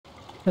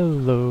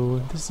Hello,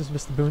 this is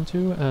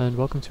Vistabuntu, and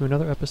welcome to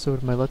another episode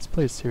of my Let's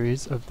Play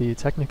series of the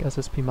Technic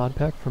SSP mod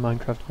pack for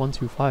Minecraft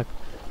 1.2.5.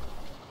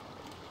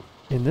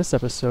 In this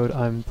episode,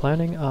 I'm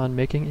planning on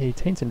making a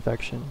Taint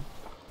infection,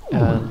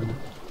 and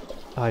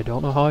I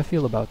don't know how I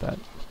feel about that,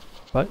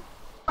 but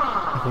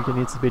I think it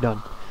needs to be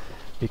done,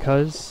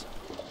 because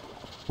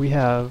we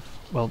have,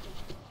 well,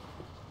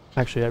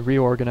 actually I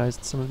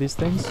reorganized some of these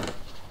things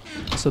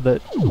so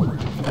that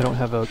I don't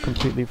have a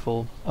completely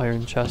full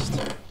iron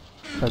chest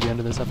by the end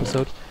of this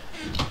episode.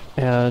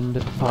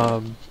 And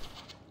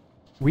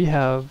we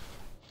have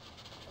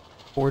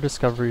 4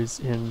 discoveries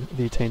in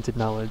the Tainted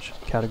Knowledge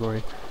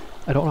category.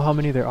 I don't know how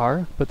many there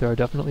are, but there are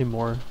definitely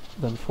more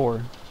than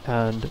 4.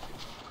 And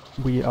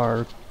we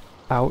are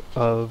out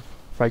of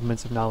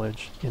fragments of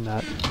knowledge in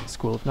that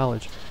school of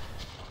knowledge.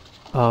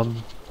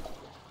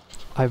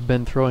 I've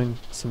been throwing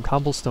some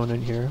cobblestone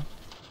in here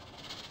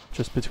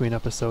just between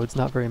episodes,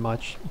 not very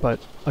much,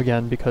 but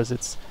again, because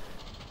it's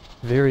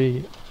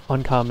very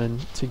uncommon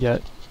to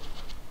get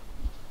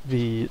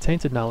the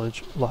Tainted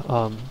Knowledge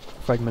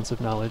fragments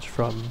of knowledge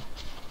from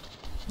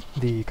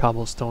the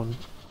cobblestone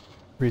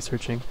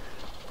researching.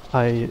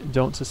 I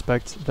don't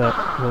suspect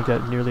that we'll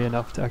get nearly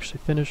enough to actually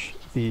finish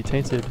the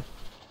Tainted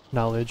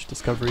Knowledge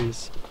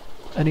discoveries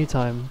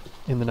anytime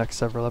in the next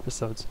several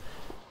episodes.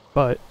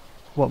 But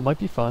what might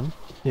be fun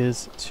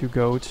is to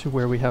go to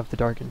where we have the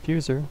Dark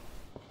Infuser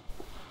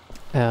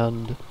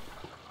and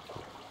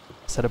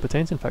set up a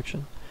Taint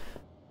infection.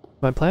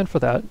 My plan for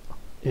that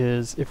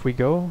is if we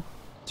go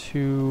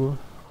to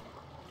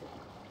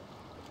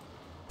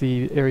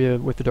the area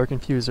with the Dark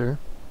Infuser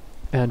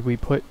and we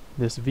put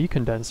this V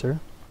condenser,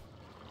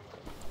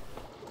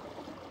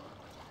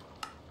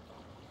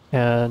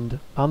 and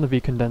on the V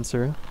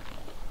condenser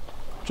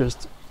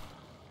just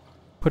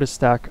put a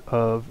stack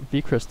of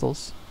V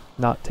crystals,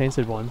 not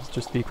tainted ones,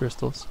 just V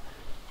crystals,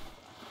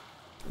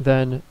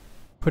 then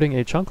putting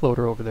a chunk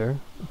loader over there,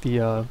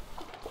 the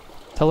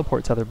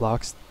teleport tether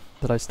blocks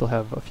that I still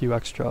have a few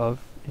extra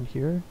of in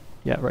here,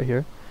 yeah, right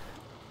here,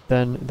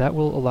 then that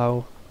will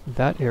allow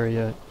that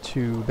area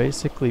to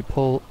basically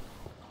pull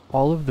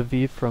all of the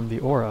V from the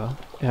aura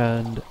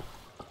and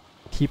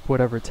keep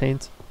whatever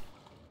taint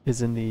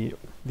is in the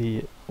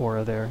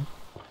aura there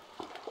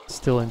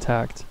still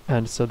intact,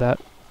 and so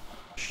that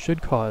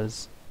should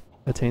cause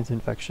a taint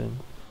infection.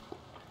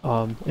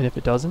 And if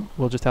it doesn't,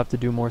 we'll just have to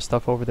do more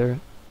stuff over there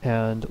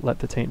and let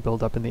the taint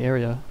build up in the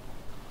area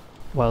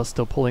while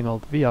still pulling all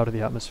the V out of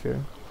the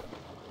atmosphere.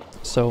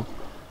 So,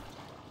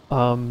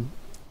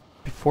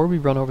 before we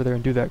run over there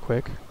and do that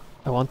quick,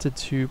 I wanted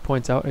to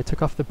point out I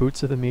took off the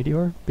boots of the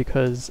meteor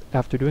because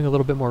after doing a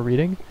little bit more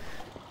reading,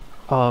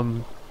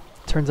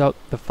 turns out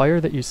the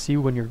fire that you see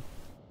when you're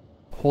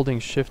holding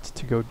shift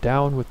to go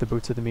down with the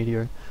boots of the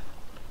meteor,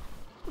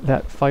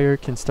 that fire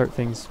can start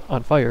things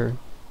on fire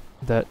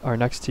that are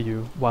next to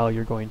you while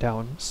you're going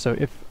down. So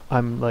if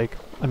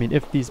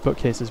if these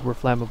bookcases were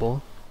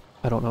flammable,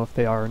 I don't know if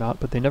they are or not,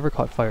 but they never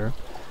caught fire.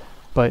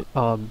 But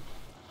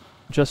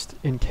just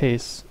in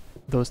case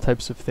those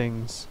types of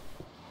things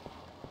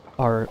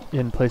are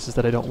in places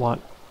that I don't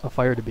want a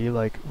fire to be,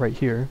 like right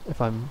here, if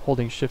I'm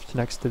holding shift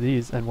next to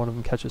these and one of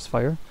them catches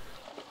fire,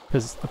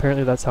 because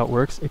apparently that's how it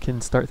works, it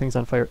can start things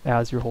on fire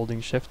as you're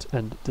holding shift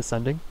and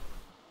descending.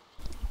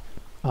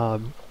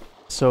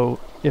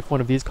 So if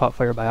one of these caught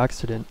fire by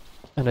accident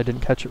and I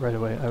didn't catch it right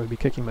away, I would be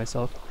kicking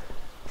myself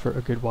for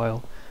a good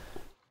while.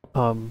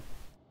 And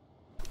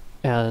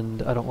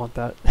I don't want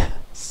that.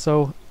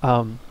 So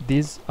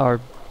these are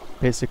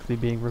basically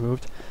being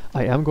removed.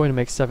 I am going to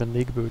make 7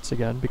 league boots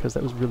again because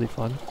that was really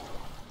fun.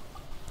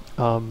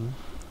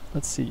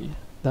 Let's see,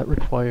 that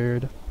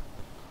required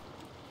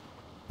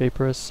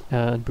vaporous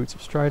and boots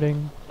of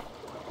striding,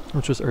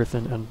 which was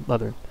earthen and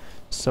leather.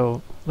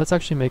 So let's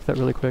actually make that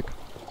really quick.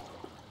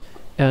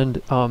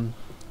 And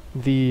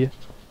the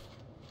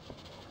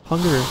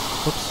hunger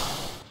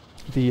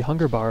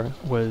bar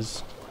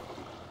was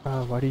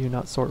why do you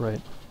not sort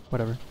right?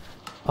 Whatever.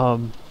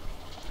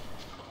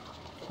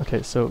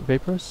 Okay, so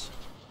vaporous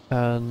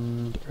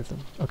and earthen.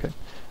 Okay.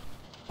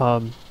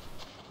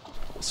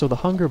 So the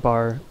hunger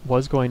bar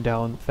was going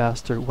down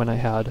faster when I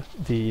had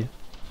the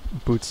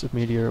boots of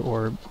meteor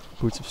or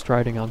boots of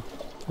striding on,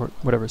 or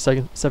whatever,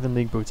 7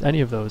 league boots,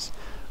 any of those,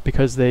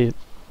 because they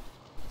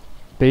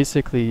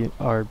basically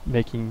are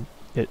making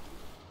it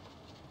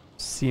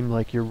seem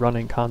like you're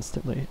running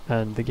constantly,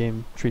 and the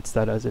game treats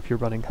that as if you're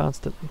running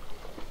constantly.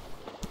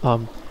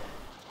 Let's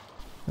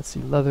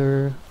see,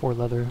 leather, 4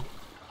 leather,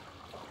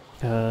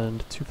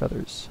 and 2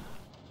 feathers.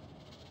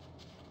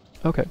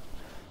 Okay,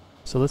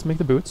 so let's make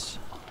the boots.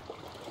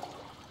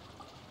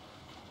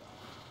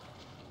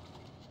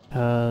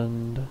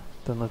 And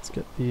then let's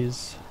get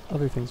these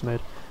other things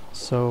made.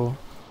 So,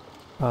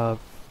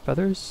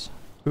 feathers,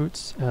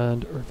 boots,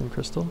 and earthen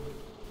crystal.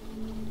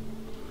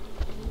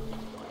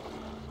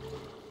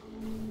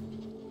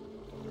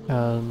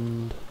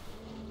 And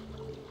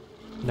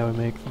now we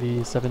make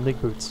the 7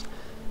 league boots.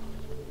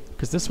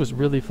 Because this was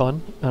really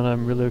fun, and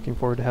I'm really looking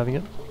forward to having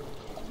it.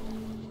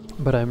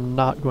 But I'm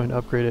not going to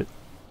upgrade it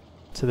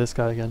to this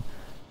guy again.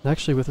 And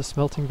actually, with a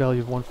smelting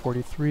value of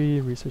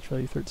 143, research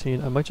value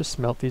 13, I might just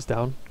smelt these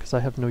down, because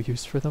I have no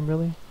use for them,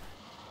 really.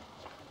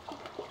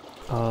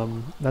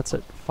 That's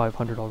at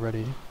 500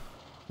 already,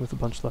 with a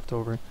bunch left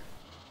over.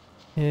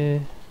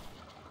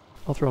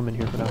 I'll throw them in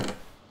here for now.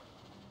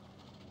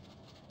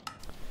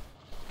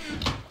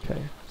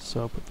 Okay,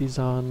 so put these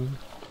on.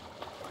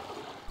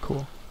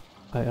 Cool.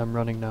 I am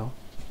running now.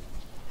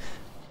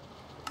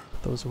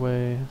 Put those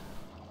away.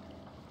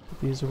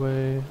 Put these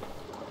away.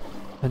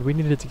 And we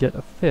needed to get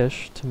a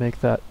fish to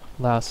make that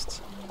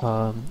last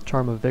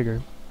charm of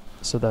vigor,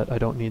 so that I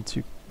don't need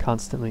to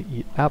constantly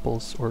eat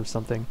apples or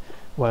something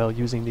while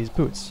using these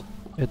boots.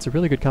 It's a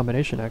really good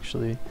combination,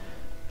 actually.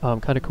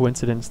 Kind of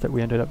coincidence that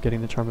we ended up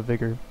getting the charm of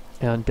vigor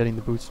and getting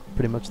the boots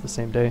pretty much the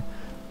same day.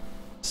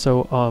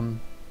 So,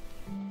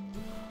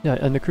 yeah,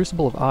 and the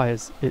Crucible of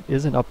Eyes, it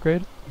is an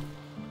upgrade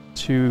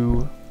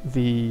to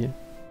the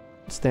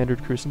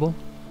standard Crucible,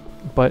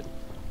 but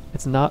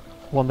it's not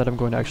one that I'm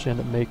going to actually end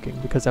up making,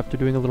 because after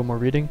doing a little more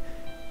reading,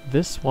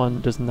 this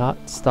one does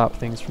not stop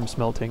things from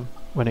smelting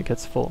when it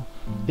gets full.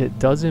 It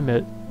does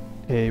emit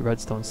a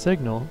redstone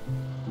signal,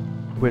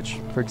 which,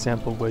 for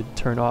example, would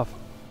turn off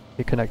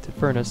a connected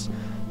furnace,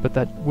 but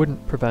that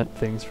wouldn't prevent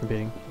things from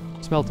being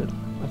smelted.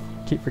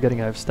 I keep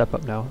forgetting I have step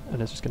up now,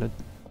 and it's just going to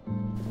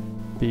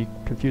be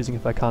confusing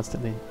if I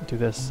constantly do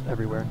this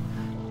everywhere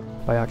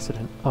by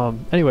accident.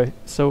 Anyway,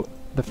 so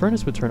the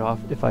furnace would turn off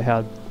if I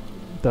had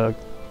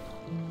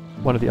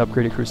one of the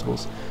upgraded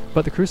crucibles,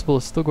 but the crucible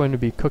is still going to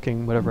be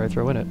cooking whatever I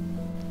throw in it,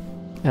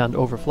 and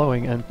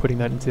overflowing and putting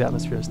that into the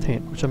atmosphere as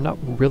taint, which I'm not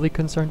really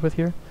concerned with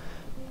here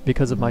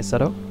because of my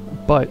setup,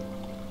 but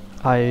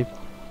I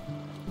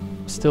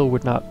still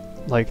would not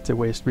like to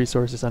waste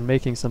resources on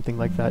making something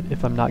like that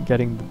if I'm not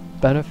getting the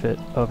benefit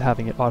of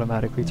having it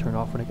automatically turn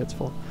off when it gets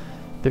full.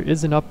 There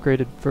is an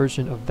upgraded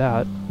version of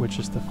that, which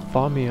is the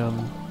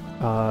Thaumium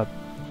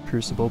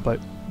crucible, but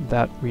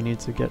that we need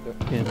to get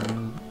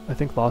in, I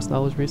think, Lost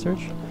Knowledge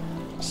research.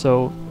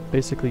 So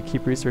basically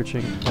keep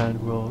researching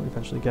and we'll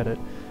eventually get it.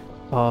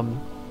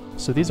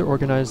 So these are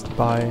organized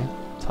by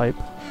type,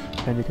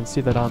 and you can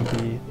see that on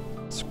the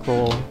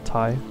scroll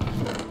tie.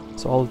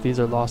 So all of these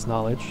are Lost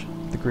Knowledge,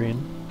 the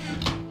green.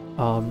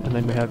 And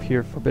then we have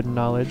here Forbidden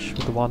Knowledge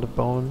with the Wand of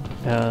Bone,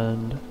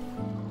 and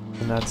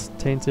that's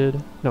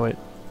Tainted. No, wait.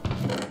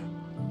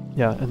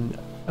 Yeah, and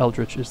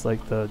Eldritch is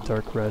like the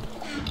dark red,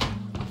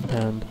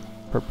 and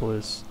purple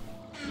is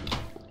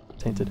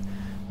Tainted.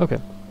 Okay,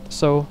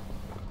 so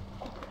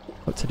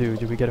what to do?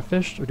 Do we get a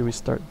fish, or do we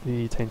start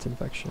the taint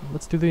infection?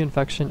 Let's do the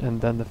infection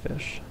and then the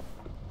fish.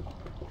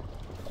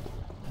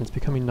 And it's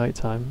becoming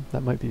nighttime.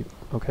 That might be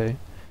okay.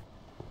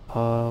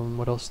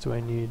 What else do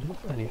I need,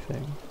 if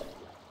anything?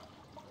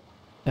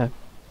 Yeah,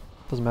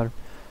 doesn't matter.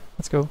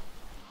 Let's go.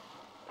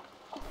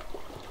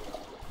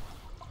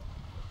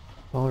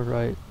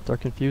 Alright,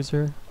 Dark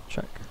Infuser,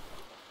 check.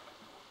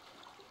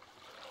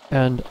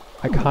 And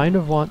I kind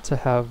of want to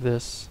have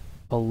this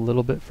a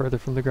little bit further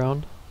from the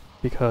ground,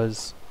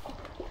 because,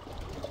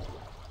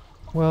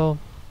 well,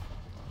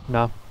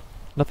 nah,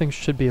 nothing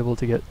should be able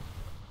to get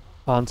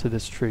onto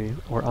this tree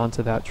or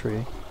onto that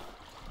tree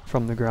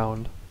from the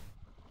ground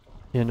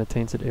in a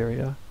tainted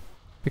area.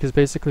 Because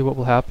basically what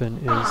will happen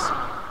is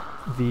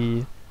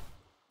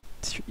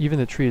even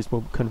the trees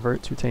will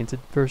convert to tainted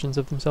versions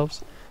of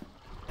themselves,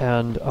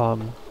 and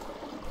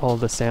all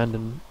the sand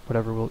and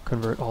whatever will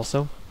convert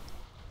also.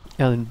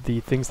 And the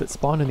things that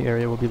spawn in the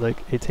area will be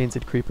like a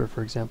tainted creeper,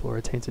 for example, or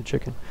a tainted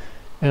chicken.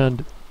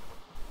 And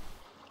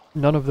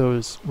none of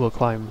those will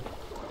climb,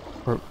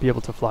 or be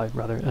able to fly,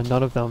 rather. And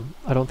none of them,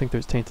 I don't think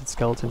there's tainted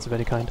skeletons of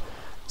any kind,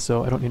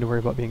 so I don't need to worry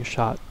about being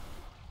shot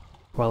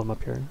while I'm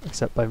up here,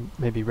 except by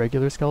maybe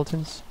regular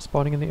skeletons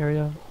spawning in the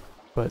area.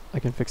 But I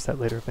can fix that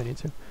later if I need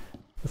to,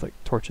 with like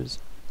torches.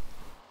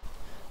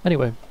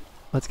 Anyway,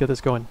 let's get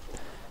this going.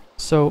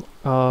 So,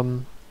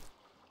 going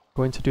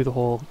to do the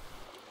old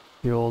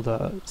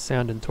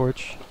sand and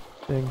torch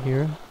thing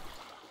here.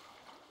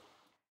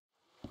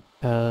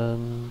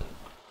 And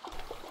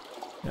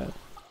yeah,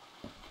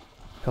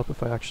 help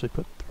if I actually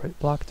put the right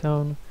block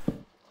down.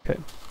 Okay,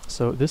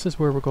 so this is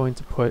where we're going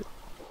to put,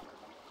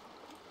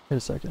 wait a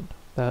second,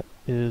 that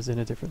is in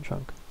a different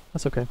chunk.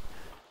 That's okay.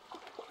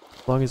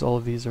 As long as all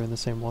of these are in the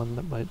same one,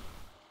 that might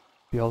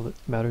be all that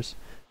matters.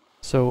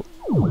 So,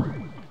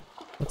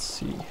 let's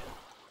see.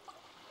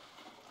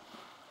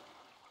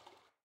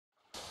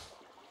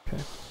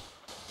 Okay.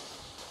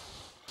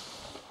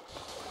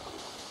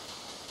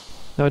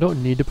 Now I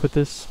don't need to put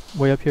this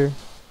way up here.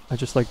 I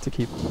just like to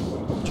keep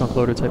chunk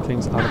loader type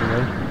things out of the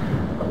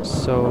way.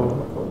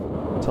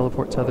 So,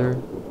 teleport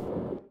tether.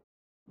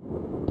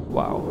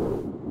 Wow.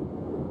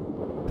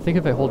 I think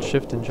if I hold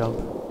shift and jump,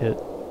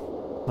 it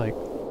like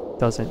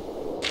doesn't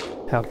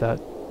have that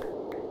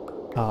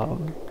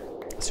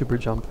super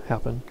jump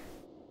happen.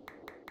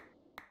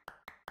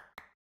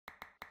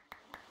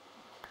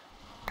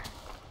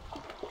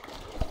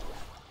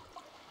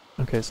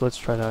 Okay, so let's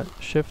try that.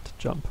 Shift,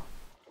 jump.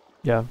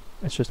 Yeah,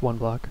 it's just one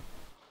block.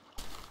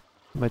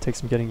 It might take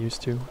some getting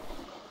used to.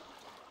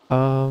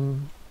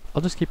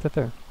 I'll just keep that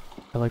there.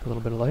 I like a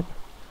little bit of light.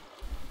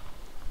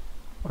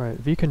 Alright,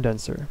 V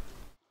condenser.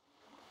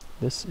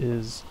 This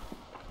is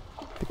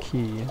the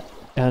key.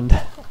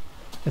 And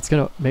it's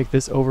gonna make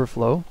this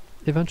overflow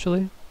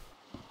eventually,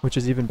 which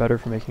is even better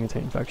for making a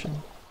taint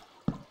infection.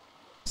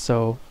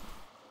 So,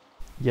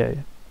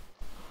 yay.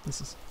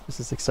 This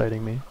is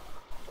exciting me.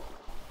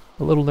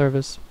 A little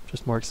nervous,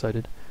 just more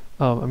excited.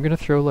 I'm gonna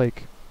throw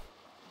like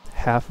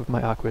half of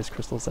my aqueous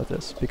crystals at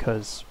this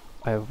because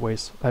I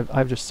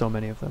have just so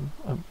many of them.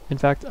 In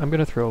fact, I'm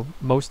gonna throw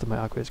most of my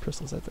aqueous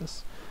crystals at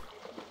this.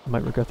 I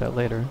might regret that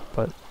later,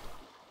 but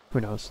who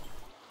knows.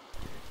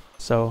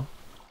 So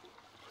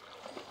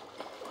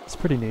it's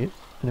pretty neat,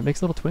 and it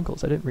makes little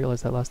twinkles. I didn't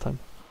realize that last time.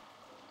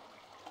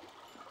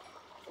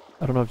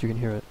 I don't know if you can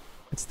hear it.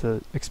 It's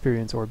the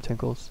experience orb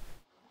tinkles.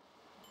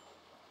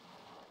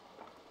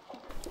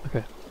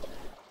 Okay,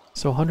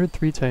 so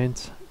 103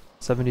 taint,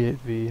 78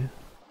 V,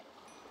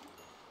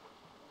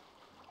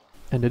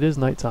 and it is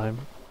nighttime.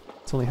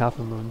 It's only half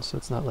a moon, so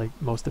it's not like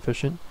most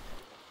efficient,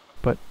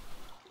 but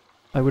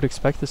I would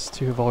expect this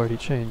to have already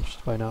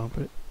changed by now,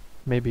 but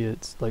maybe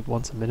it's like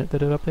once a minute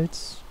that it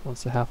updates,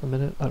 once a half a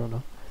minute, I don't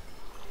know.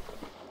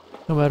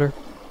 No matter.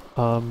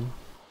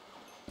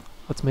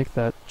 Let's make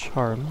that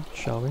charm,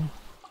 shall we?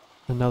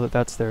 And now that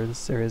that's there,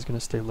 this area is going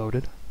to stay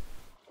loaded.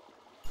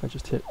 If I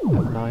just hit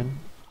F9,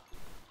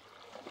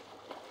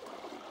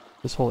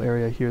 this whole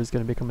area here is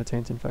going to become a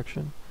taint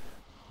infection.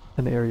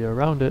 And the area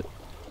around it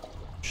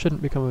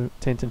shouldn't become a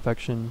taint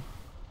infection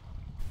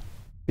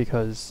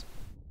because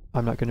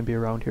I'm not going to be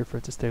around here for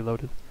it to stay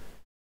loaded.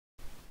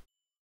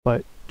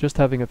 But just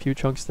having a few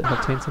chunks that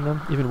have taints in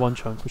them, even one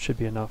chunk, which should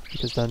be enough,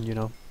 because then, you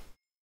know...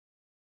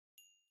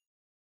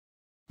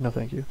 No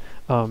thank you.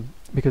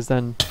 Because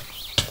then...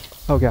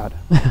 Oh god,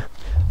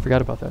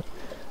 forgot about that.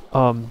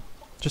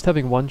 Just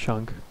having one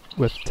chunk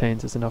with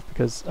taints is enough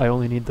because I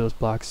only need those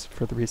blocks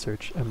for the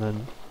research, and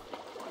then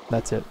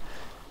that's it.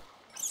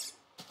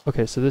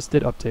 Okay, so this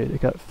did update.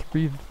 It got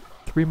three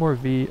more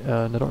V,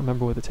 and I don't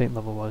remember what the taint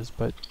level was,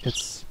 but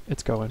it's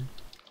going.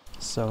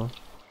 So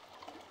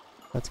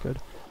that's good.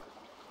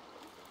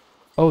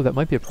 Oh, that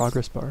might be a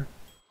progress bar.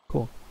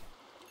 Cool.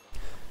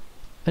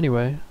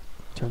 Anyway,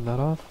 turn that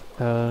off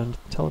and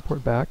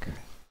teleport back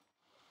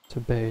to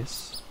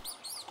base.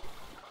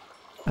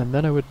 And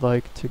then I would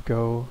like to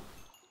go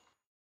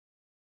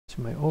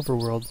to my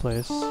overworld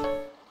place,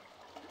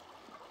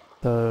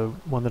 the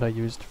one that I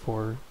used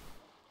for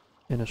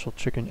initial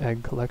chicken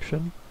egg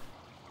collection.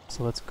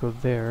 So let's go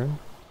there,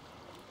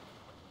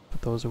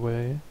 put those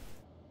away,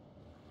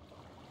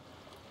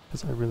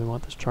 because I really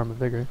want this Charm of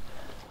Vigor.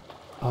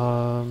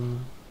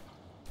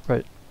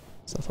 Right,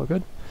 so that's all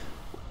good.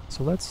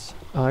 So let's,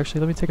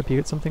 actually let me take a peek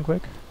at something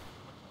quick.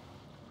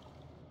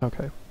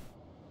 Okay.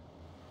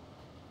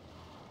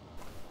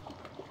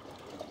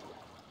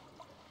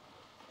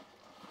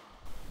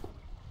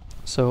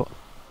 So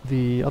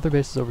the other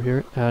base is over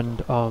here,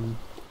 and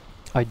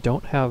I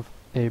don't have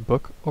a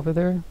book over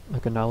there,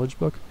 like a knowledge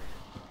book,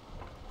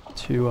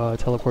 to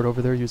teleport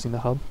over there using the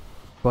hub,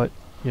 but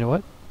you know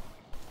what?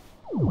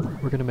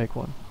 We're gonna make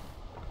one.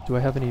 Do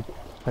I have any?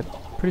 I'm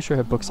pretty sure I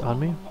have books on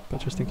me, but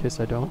just in case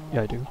I don't,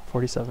 yeah I do,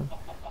 47.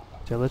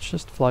 Okay, let's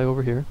just fly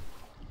over here.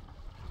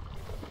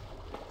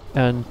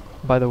 And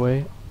by the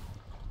way,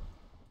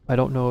 I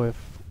don't know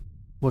if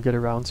we'll get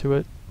around to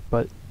it,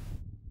 but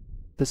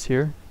this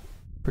here,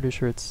 pretty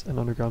sure it's an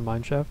underground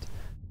mine shaft.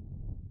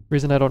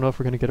 Reason I don't know if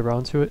we're going to get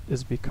around to it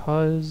is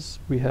because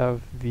we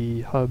have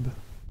the hub,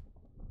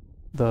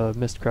 the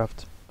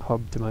Mistcraft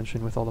hub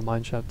dimension with all the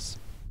mine shafts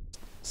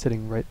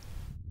sitting right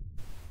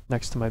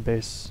next to my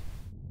base.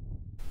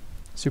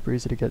 Super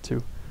easy to get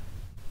to.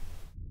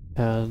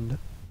 And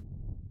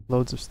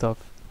loads of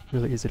stuff,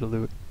 really easy to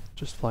loot,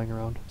 just flying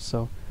around,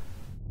 so...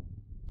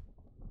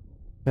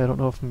 I don't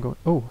know if I'm going...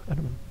 Oh,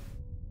 Enderman.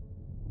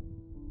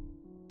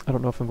 I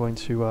don't know if I'm going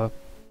to,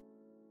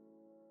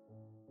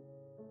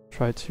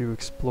 try to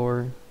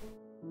explore...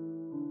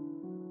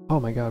 Oh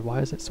my god, why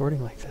is it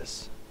sorting like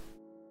this?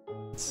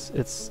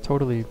 It's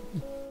totally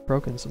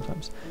broken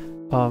sometimes.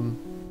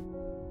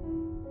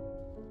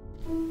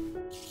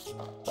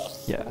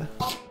 Yeah.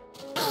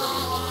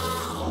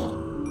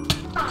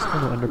 Just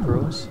kind of ender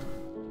pearls.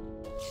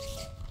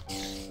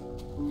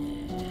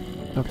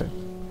 Okay.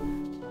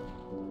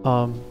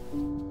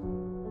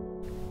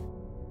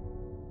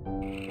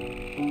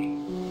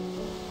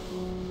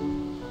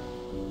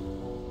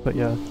 But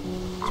yeah,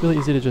 it's really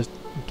easy to just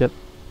get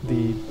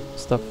the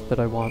stuff that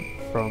I want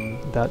from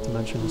that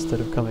dimension instead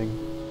of coming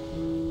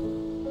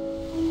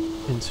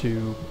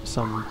into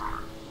some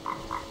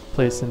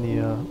place in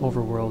the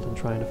overworld and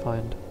trying to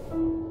find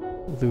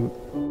loot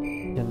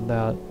in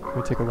that. It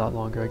would take a lot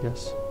longer, I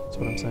guess. That's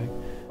what I'm saying.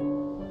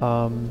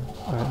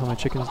 Alright, how my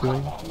chicken's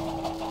doing?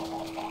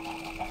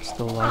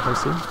 Still alive, I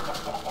see.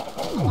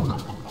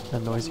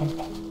 And noisy.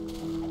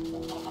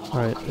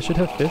 Alright, I should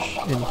have fish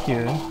in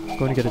here. I'm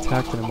going to get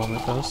attacked in a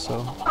moment though, so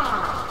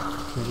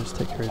let me just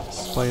take care of the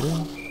spider.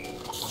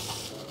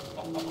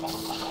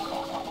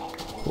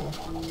 Cool.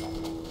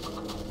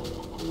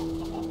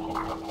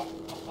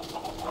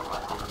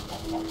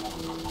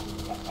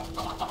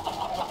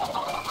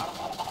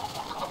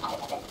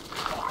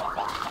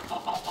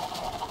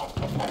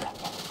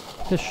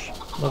 Fish.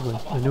 Lovely.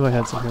 I knew I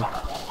had some here.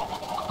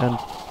 And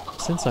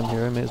since I'm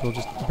here, I may as well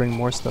just bring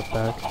more stuff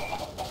back.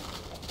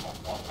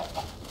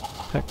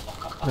 Heck,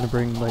 I'm gonna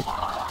bring, like,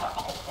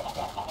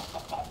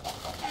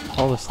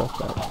 all the stuff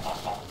back.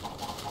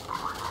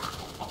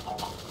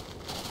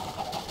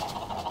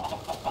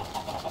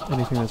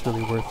 Anything that's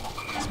really worth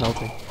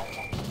smelting.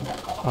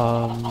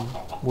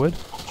 Wood?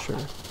 Sure.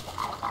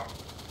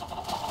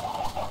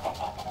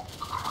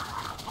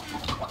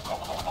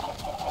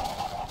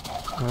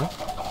 Alright.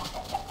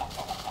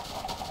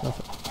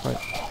 Nothing.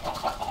 Right.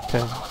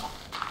 Okay.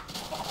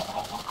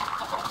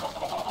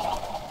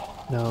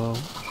 Now,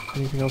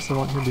 anything else I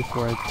want here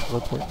before I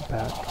teleport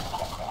back?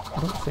 I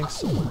don't think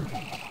so.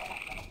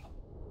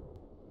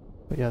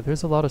 But yeah,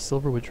 there's a lot of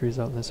silverwood trees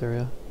out in this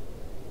area.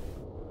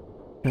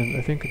 And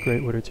I think a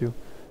great wood or two,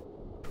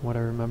 from what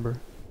I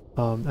remember.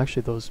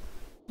 Actually those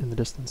in the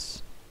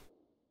distance.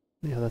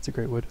 Yeah, that's a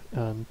great wood,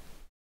 and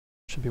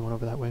should be one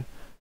over that way.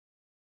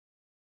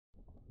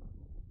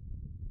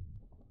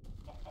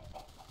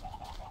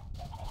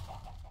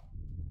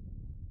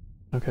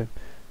 Okay.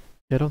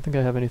 Yeah, I don't think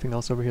I have anything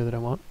else over here that I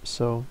want,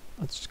 so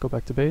let's just go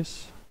back to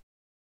base.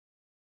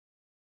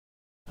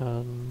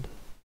 And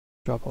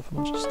drop off a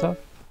bunch of stuff.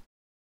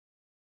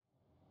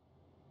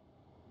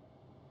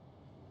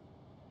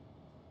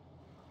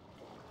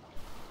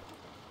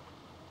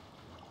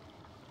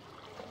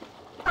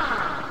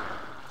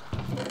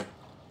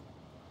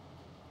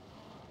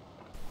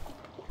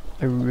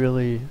 I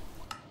really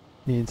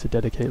need to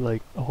dedicate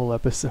like a whole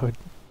episode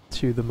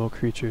to the Mo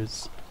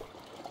Creatures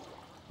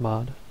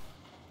mod.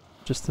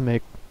 Just to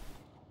make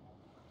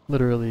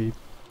literally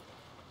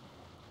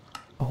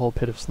a whole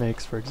pit of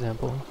snakes, for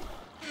example.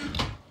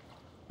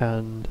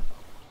 And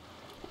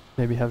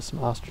maybe have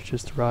some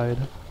ostriches to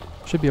ride.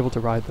 Should be able to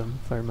ride them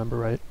if I remember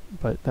right,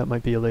 but that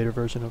might be a later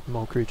version of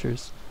Mo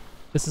Creatures.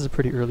 This is a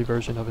pretty early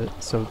version of it,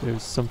 so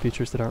there's some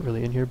features that aren't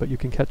really in here, but you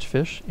can catch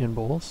fish in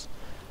bowls.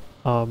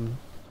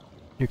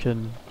 You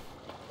can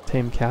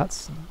tame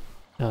cats,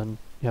 and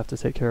you have to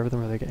take care of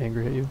them or they get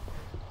angry at you.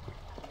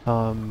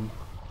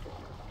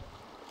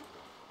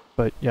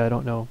 But yeah, I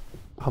don't know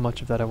how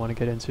much of that I want to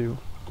get into,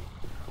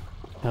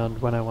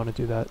 and when I want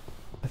to do that.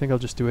 I think I'll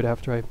just do it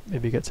after I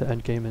maybe get to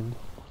endgame in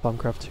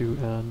Bombcraft 2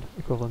 and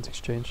Equivalence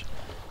Exchange.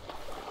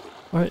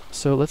 Alright,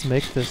 so let's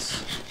make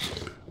this.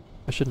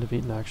 I shouldn't have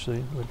eaten actually,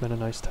 it would have been a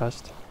nice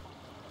test.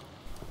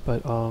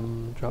 But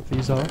drop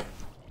these off.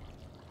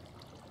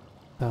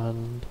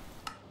 And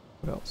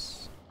what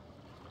else?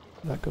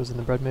 That goes in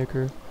the bread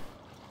maker.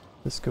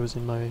 This goes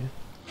in my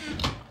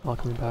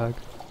alchemy bag.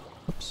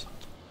 Oops.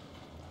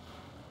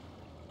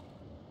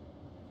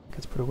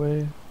 Gets put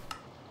away.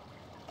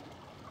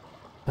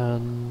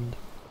 And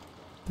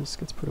this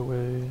gets put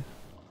away.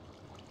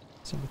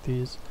 Same with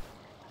these.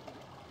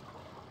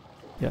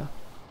 Yeah,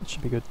 it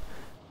should be good.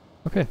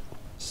 Okay,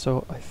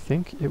 so I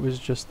think it was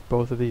just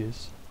both of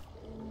these.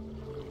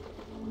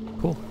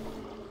 Cool.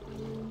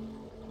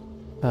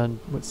 And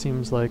what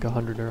seems like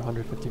 100 or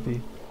 150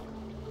 V.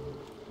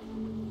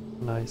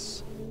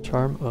 Nice.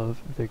 Charm of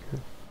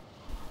Vigor.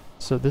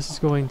 So this is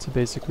going to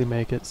basically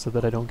make it so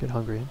that I don't get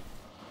hungry.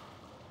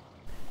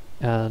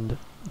 And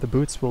the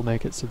boots will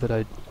make it so that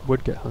I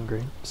would get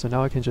hungry. So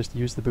now I can just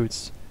use the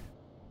boots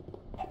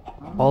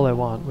all I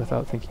want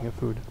without thinking of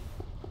food.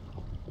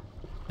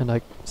 And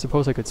I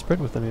suppose I could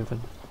sprint with them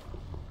even.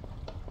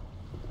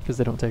 Because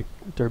they don't take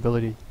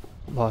durability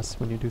loss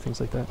when you do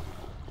things like that.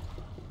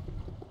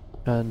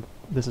 And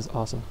this is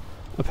awesome.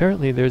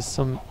 Apparently there's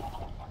some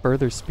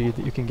further speed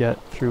that you can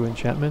get through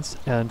enchantments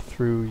and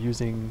through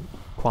using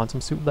quantum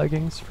suit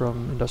leggings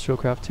from Industrial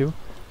Craft 2.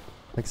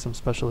 Like some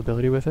special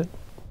ability with it.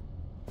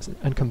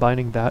 And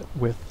combining that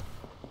with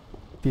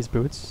these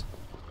boots,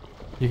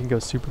 you can go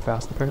super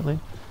fast apparently.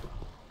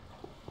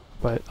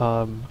 But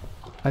I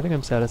think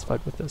I'm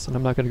satisfied with this, and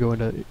I'm not going to go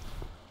into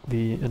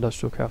the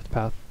Industrial Craft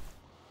path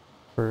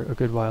for a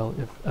good while,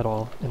 if at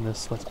all, in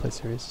this Let's Play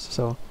series,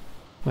 so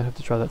might have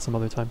to try that some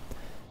other time.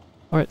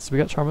 Alright, so we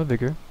got Charm of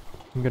Vigor.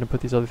 I'm going to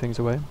put these other things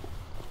away.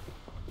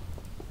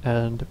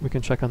 And we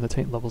can check on the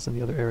taint levels in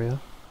the other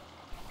area.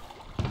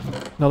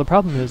 Now the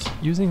problem is,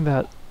 using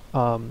that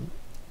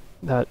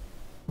that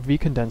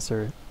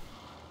V-condenser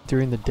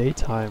during the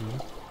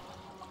daytime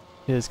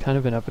is kind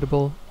of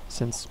inevitable,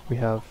 since we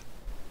have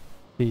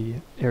the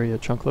area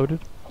chunk loaded.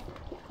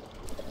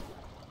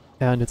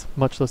 And it's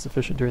much less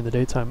efficient during the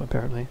daytime,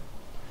 apparently.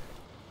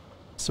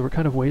 So we're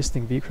kind of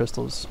wasting V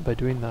crystals by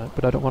doing that,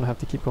 but I don't want to have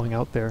to keep going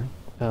out there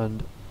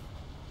and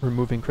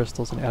removing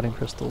crystals and adding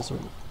crystals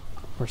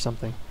or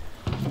something,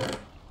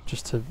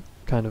 just to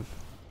kind of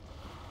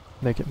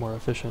make it more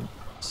efficient.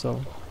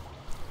 So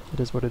it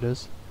is what it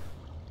is.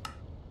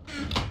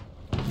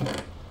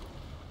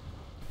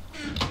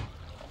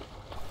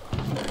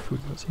 Food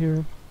goes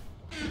here.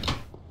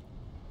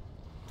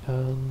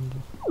 And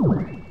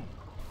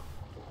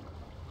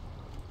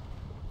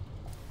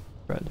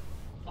bread.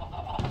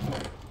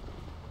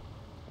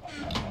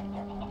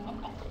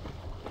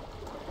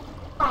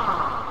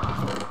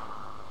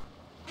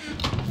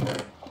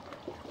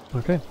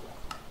 Okay.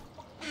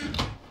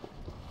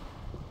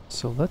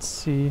 So let's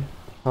see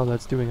how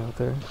that's doing out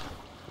there.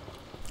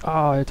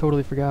 Ah, I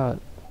totally forgot.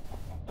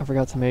 I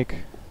forgot to make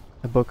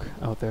a book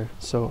out there.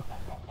 So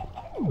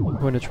I'm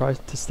going to try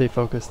to stay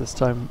focused this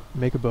time,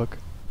 make a book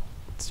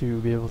to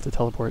be able to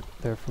teleport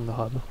there from the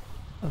hub,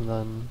 and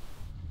then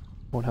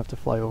won't have to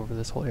fly over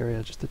this whole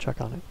area just to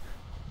check on it.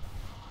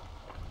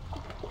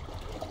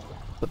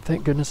 But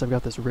thank goodness I've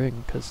got this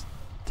ring, because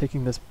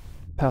taking this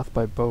path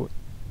by boat,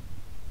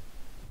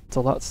 it's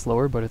a lot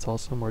slower, but it's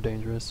also more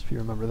dangerous, if you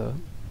remember the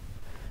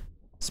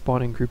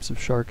spawning groups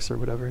of sharks or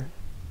whatever.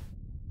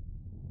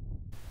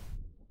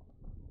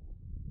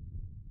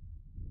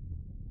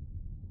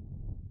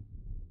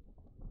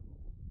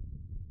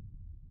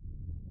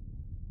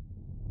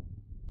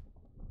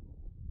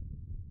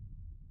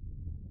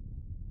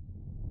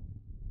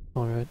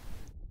 Alright.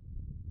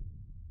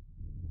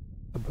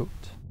 A boat.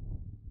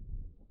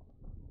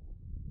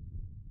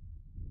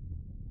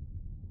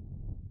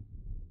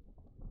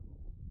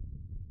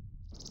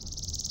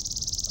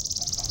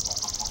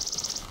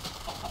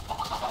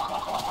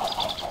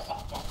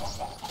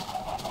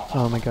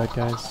 Oh my god,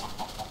 guys.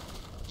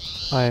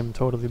 I am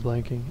totally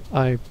blanking.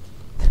 I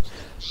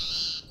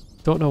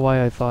don't know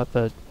why I thought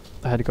that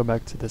I had to go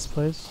back to this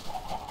place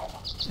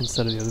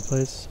instead of the other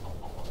place.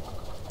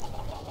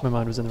 My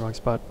mind was in the wrong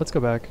spot. Let's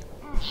go back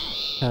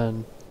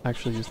and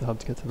actually use the hub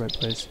to get to the right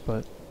place,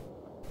 but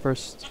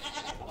first,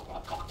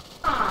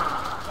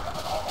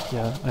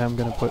 yeah, I am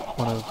gonna put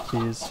one of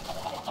these.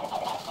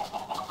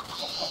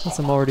 Since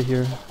I'm already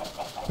here,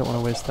 don't want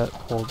to waste that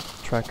whole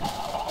trek.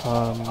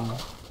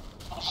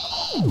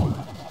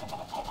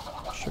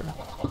 Sure,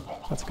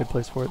 that's a good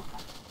place for it.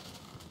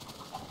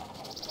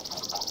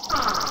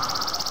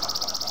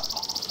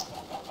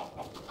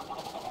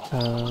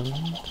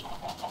 And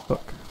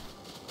book.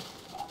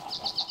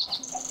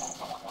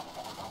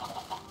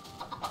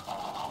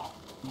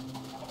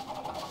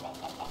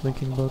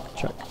 Linking book,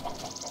 check.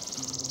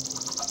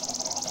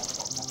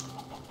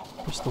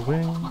 Crystal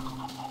wing.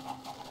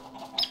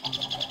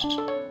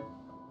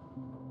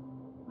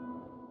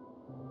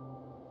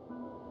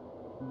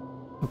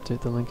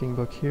 Update the linking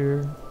book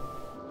here.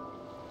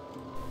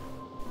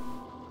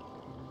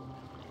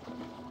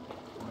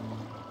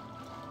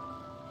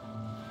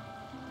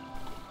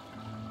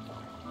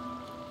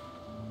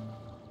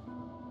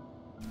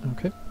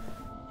 Okay.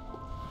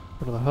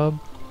 Go to the hub.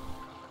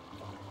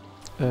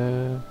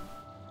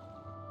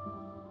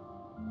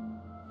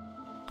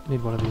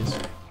 Need one of these.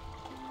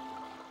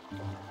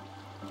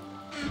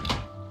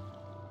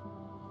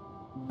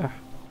 Ah.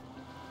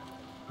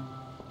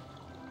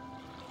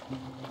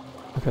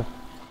 Okay.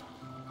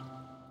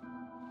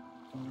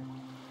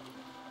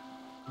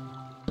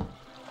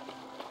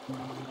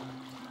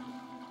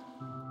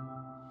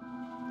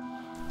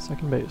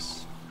 Second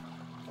base.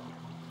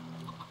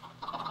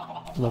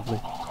 Lovely.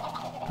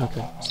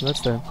 Okay, so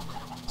that's there.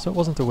 So it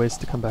wasn't a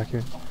waste to come back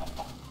here.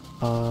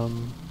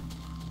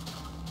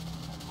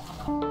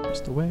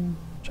 Just a wing,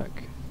 check.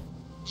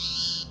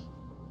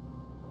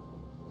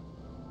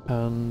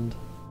 And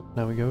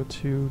now we go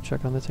to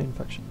check on the Taint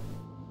infection.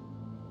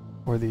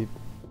 Or the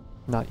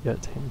not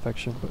yet Taint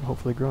infection, but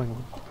hopefully growing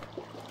one.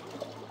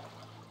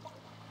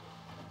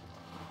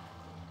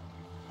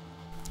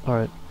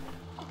 Alright,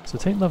 so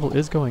Taint level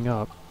is going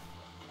up,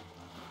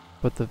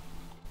 but the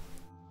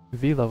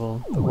V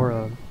level, the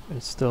aura,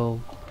 is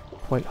still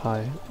quite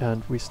high,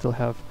 and we still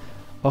have...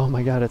 Oh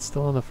my god, it's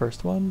still on the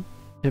first one?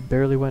 It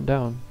barely went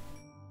down.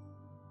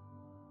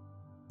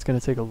 It's gonna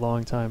take a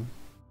long time.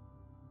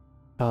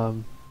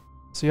 So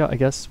yeah, I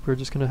guess we're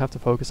just gonna have to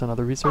focus on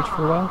other research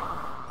for a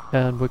while,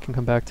 and we can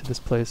come back to this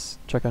place,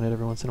 check on it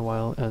every once in a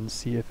while, and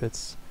see if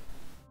it's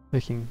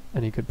making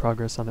any good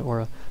progress on the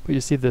aura. But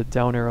you see the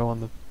down arrow on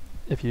the...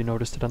 If you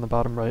noticed it on the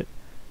bottom right,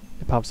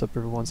 it pops up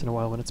every once in a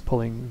while when it's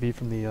pulling V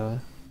from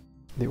the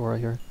aura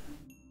here.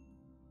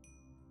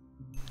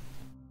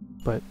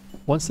 But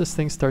once this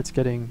thing starts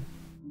getting...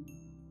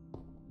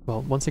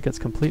 Well, once it gets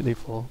completely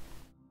full,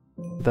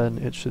 then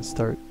it should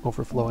start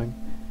overflowing.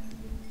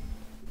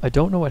 I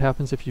don't know what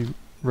happens if you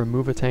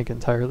remove a tank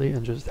entirely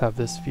and just have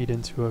this feed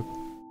into a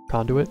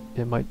conduit.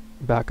 It might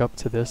back up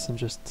to this and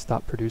just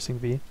stop producing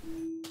V.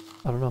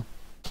 I don't know.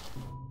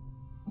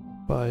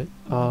 But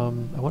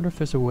I wonder if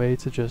there's a way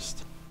to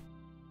just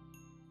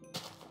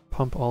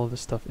pump all of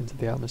this stuff into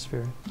the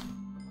atmosphere.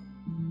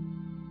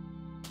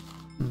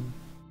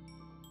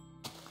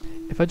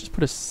 If I just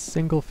put a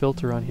single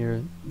filter on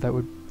here, that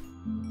would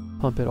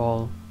pump it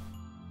all.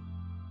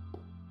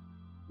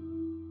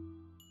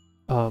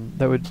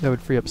 That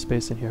would free up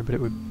space in here, but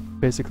it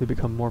would basically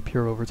become more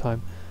pure over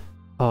time.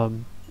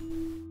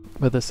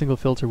 But the single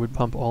filter would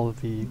pump all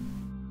of the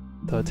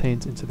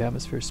taint into the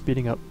atmosphere,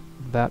 speeding up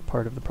that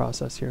part of the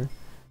process here.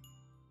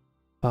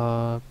 Do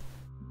I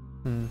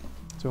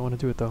want to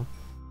do it though?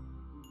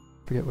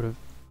 Forget what a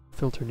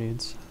filter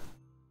needs.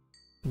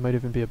 It might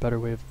even be a better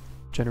way of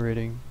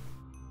generating.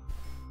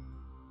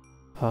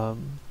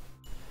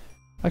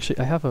 Actually,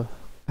 I have the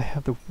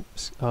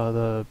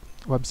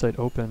website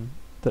open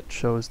that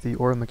shows the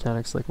aura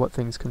mechanics, like what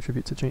things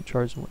contribute to Taint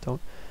charge and what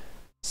don't.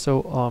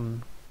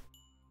 So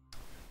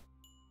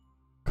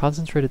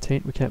Concentrated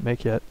taint we can't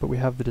make yet, but we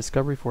have the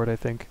discovery for it, I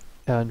think.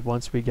 And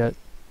once we get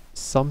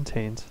some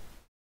taint,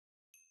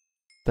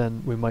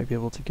 then we might be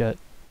able to get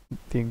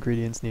the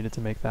ingredients needed to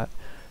make that.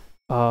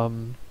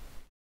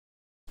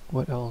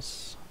 What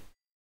else?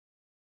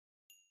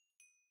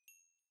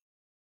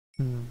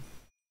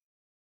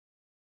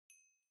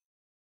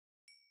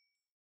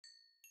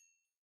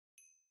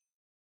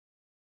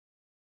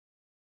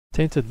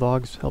 Tainted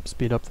logs help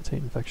speed up the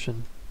taint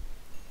infection.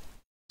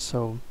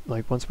 So,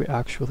 like, once we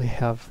actually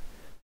have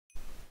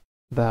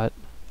that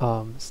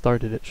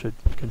started, it should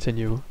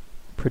continue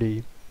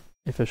pretty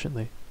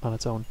efficiently on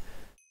its own.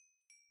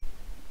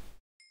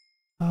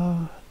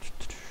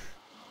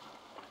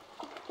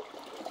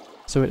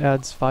 So it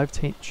adds 5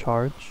 taint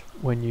charge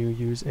when you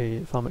use a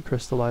Atomic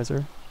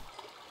Crystallizer.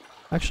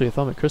 Actually,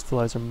 Atomic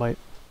Crystallizer might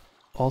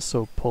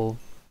also pull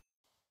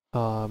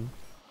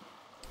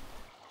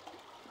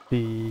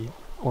the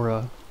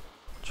aura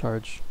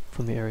charge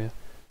from the area.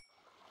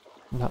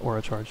 Not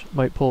aura charge.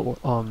 Might pull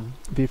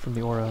V from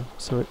the aura.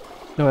 So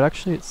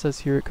it says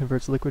here it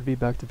converts liquid V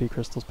back to V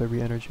crystals by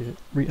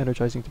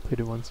re-energizing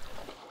depleted ones.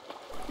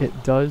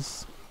 It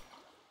does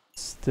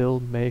still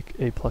make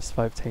a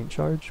 +5 taint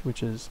charge,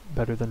 which is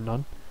better than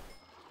none.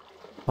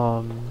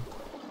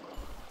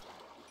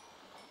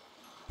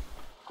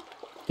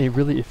 A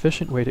really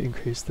efficient way to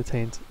increase the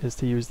taint is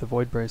to use the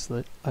Void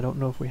Bracelet. I don't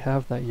know if we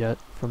have that yet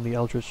from the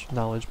Eldritch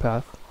Knowledge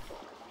path.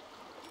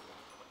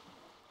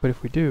 But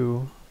if we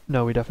do...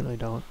 No, we definitely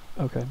don't.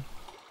 Okay.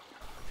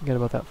 Forget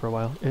about that for a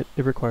while. It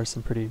requires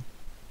some pretty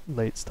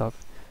late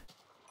stuff.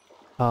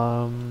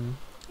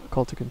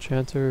 Occultic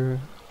Enchanter...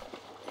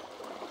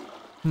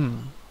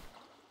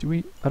 Do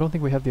we... I don't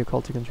think we have the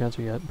Occultic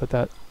Enchanter yet, but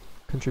that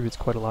contributes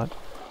quite a lot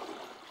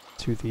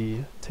to the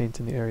taint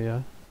in the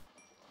area.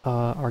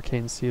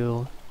 Arcane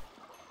Seal...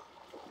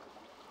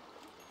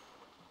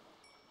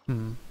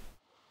 One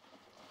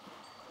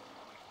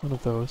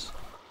of those.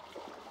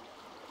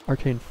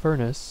 Arcane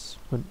Furnace,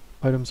 when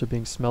items are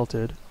being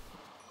smelted.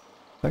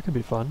 That could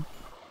be fun.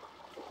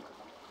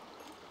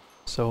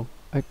 So,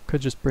 I could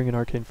just bring an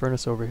Arcane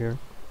Furnace over here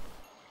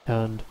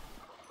and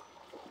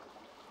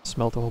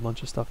smelt a whole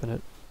bunch of stuff in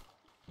it.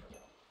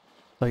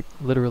 Like,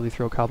 literally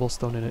throw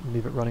cobblestone in it and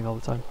leave it running all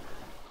the time.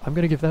 I'm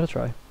gonna give that a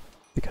try,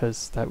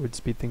 because that would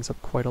speed things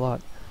up quite a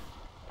lot.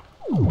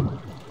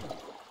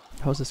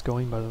 How's this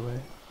going, by the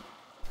way?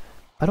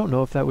 I don't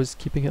know if that was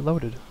keeping it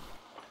loaded,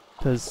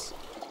 because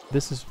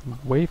this is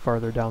way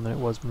farther down than it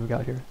was when we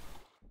got here.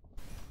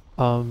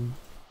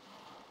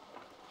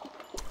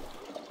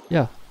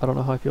 Yeah, I don't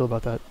know how I feel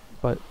about that,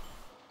 but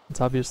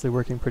it's obviously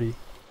working pretty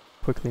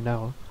quickly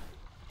now.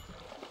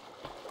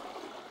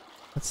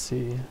 Let's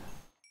see.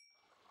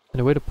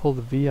 And a way to pull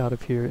the V out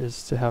of here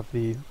is to have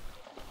the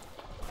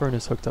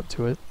furnace hooked up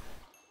to it.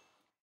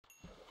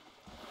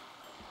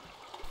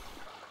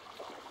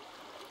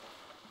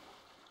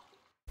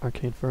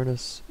 Arcane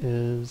Furnace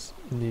is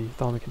in the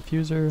Atomic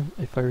Infuser,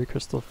 a Fiery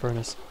Crystal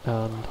Furnace,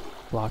 and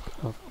block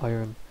of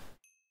iron.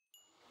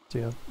 So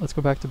yeah, let's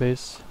go back to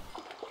base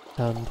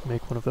and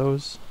make one of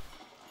those.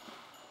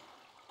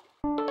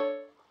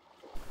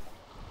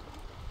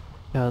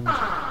 And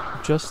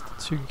just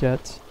to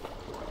get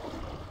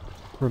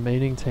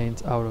remaining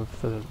taint out of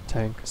the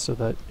tank so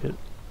that it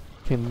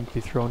can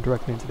be thrown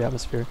directly into the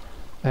atmosphere,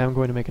 I am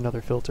going to make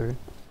another filter,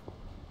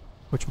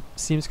 which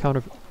seems kind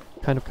of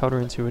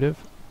counterintuitive,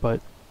 but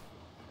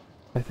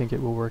I think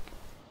it will work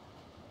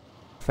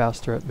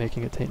faster at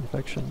making a taint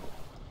infection.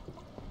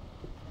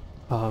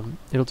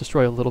 It'll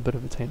destroy a little bit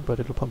of the taint, but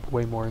it'll pump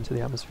way more into the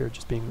atmosphere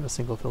just being a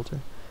single filter.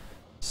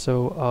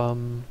 So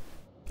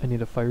I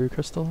need a fiery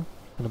crystal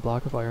and a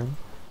block of iron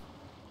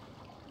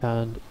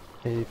and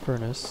a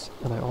furnace,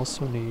 and I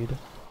also need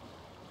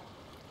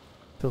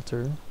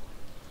filter.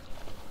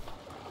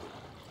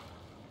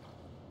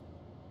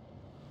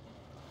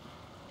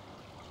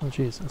 Oh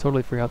jeez, I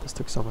totally forgot this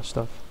took so much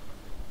stuff.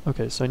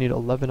 Okay, so I need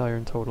 11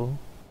 iron total,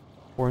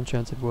 4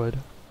 enchanted wood.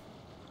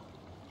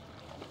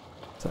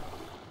 Is that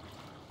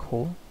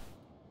coal?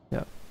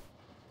 Yeah.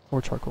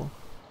 Or charcoal.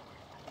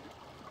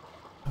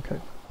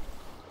 Okay.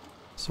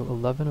 So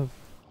 11 of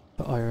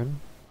the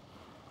iron.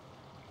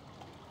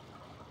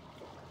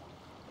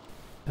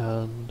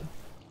 And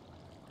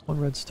 1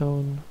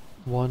 redstone,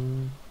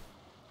 1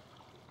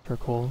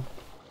 charcoal,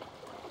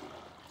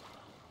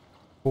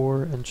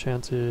 4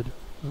 enchanted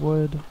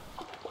wood.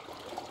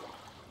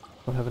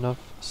 Don't have enough,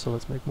 so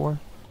let's make more.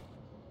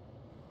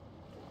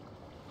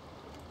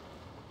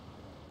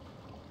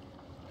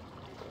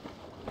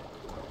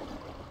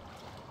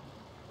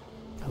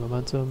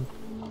 Elementum.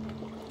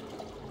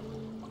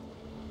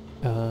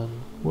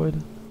 And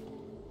wood.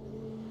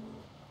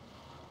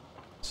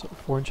 So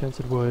 4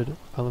 enchanted wood,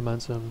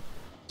 elementum,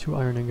 2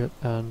 iron ingot,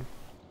 and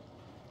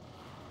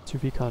 2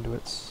 V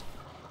conduits.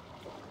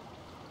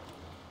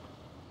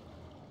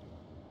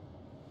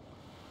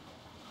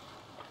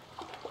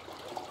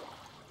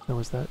 Now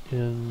was that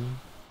in...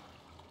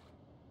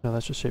 No,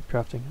 that's just shape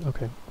crafting.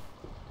 Okay.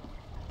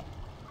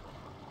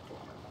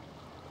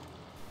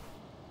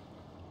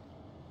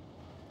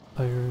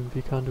 Iron,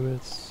 V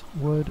conduits,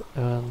 wood,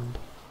 and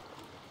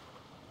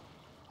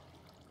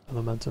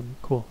elementum.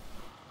 Cool.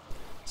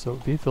 So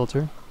V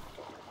filter.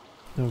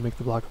 Then we'll make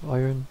the block of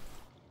iron.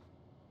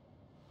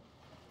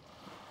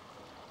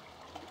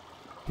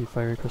 V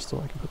fiery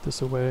crystal, I can put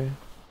this away.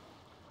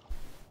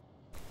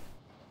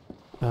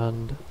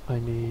 And I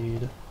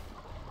need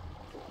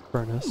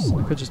furnace.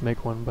 I could just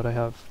make one, but I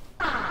have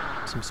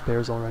some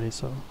spares already,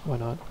 so why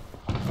not?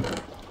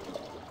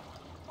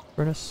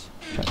 Furnace,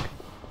 check.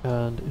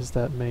 And is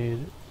that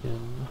made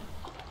in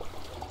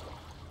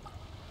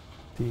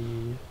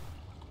the...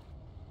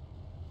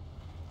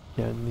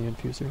 yeah, in the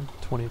infuser,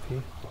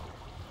 20V.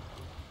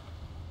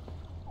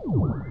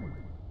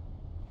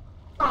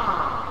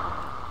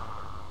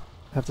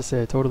 I have to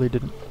say I totally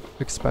didn't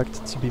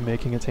expect to be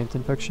making a taint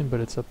infection, but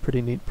it's a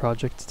pretty neat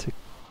project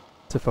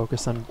to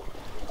focus on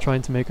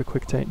trying to make a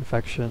quick taint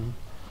infection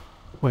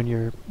when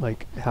you're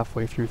like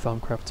halfway through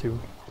Thaumcraft 2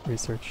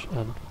 research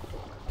and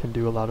can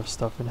do a lot of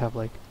stuff and have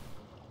like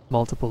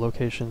multiple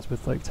locations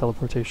with like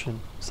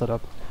teleportation set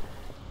up,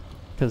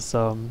 because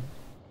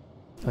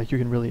like you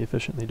can really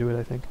efficiently do it,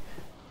 I think.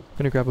 I'm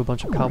gonna grab a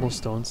bunch of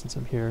cobblestone since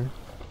I'm here.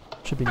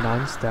 Should be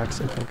 9 stacks,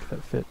 I think,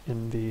 that fit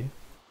in the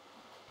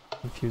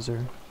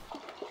infuser.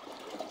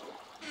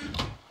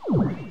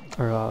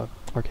 Or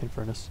arcane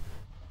furnace.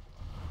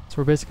 So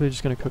we're basically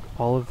just gonna cook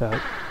all of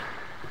that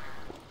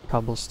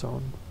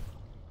cobblestone.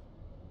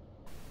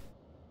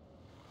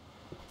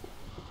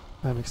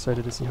 I'm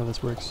excited to see how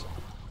this works.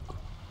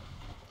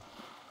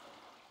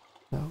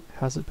 Now,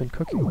 has it been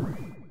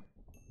cooking?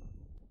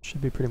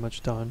 Should be pretty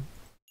much done.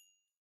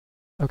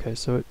 Okay,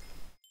 so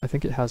I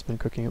think it has been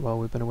cooking it while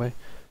we've been away.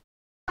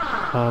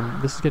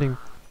 This is getting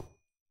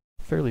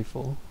fairly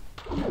full.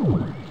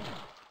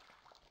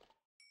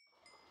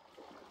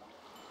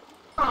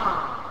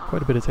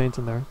 Quite a bit of taint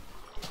in there.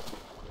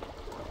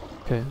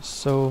 Okay,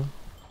 so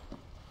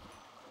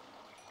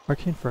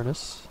arcane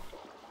furnace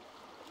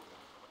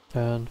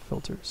and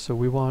filter. So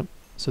we want,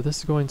 so this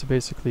is going to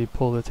basically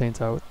pull the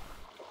taint out.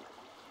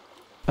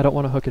 I don't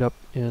want to hook it up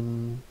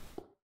in,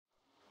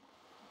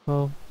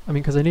 well, I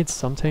mean, because I need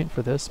some taint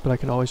for this, but I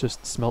can always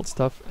just smelt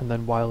stuff, and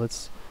then while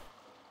it's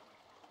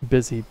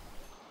busy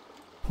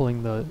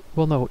pulling the,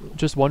 well no,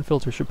 just one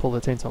filter should pull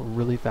the taint out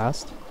really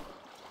fast.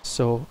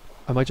 So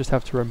I might just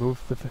have to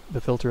remove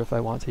the filter if I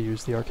want to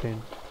use the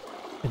arcane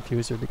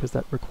infuser, because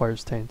that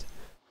requires taint.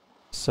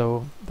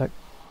 So that,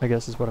 I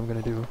guess, is what I'm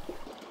going to do.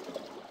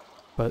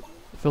 But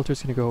the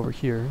filter's going to go over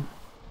here.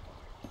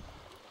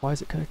 Why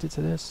is it connected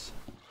to this?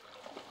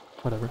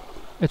 Whatever.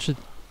 It should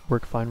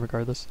work fine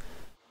regardless.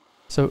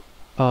 So,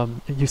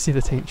 you see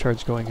the taint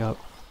charge going up.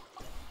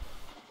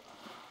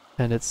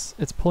 And it's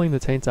pulling the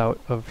taint out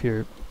of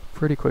here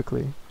pretty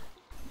quickly.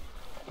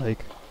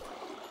 Like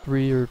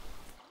 3 or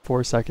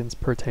 4 seconds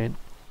per taint,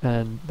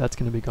 and that's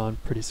going to be gone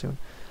pretty soon.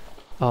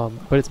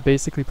 But it's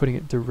basically putting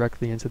it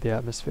directly into the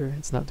atmosphere.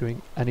 It's not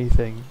doing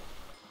anything.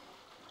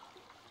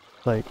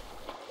 Like,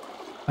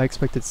 I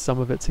expected some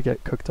of it to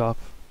get cooked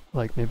off,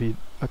 like maybe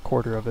a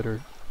quarter of it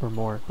or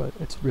more, but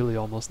it's really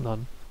almost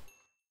none.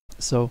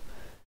 So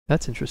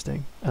that's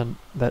interesting, and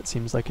that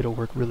seems like it'll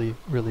work really,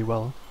 really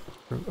well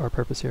for our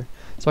purpose here.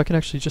 So I can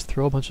actually just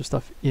throw a bunch of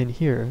stuff in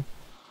here,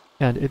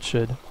 and it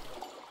should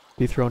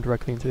be thrown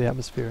directly into the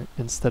atmosphere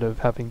instead of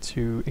having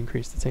to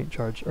increase the taint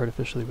charge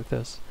artificially with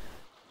this.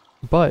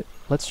 But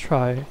let's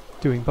try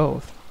doing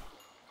both.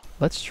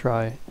 Let's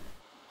try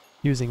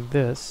using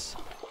this.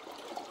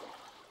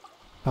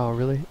 Oh,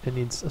 really? It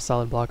needs a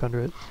solid block under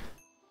it.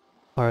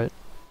 Alright.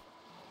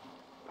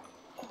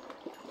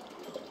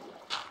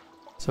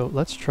 So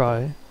let's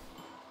try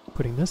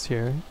putting this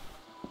here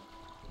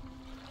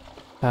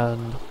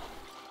and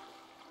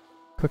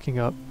cooking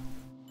up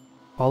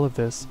all of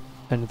this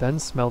and then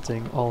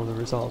smelting all of the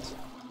results.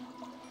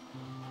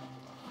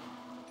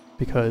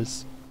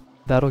 Because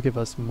that'll give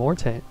us more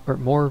taint, or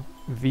more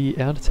V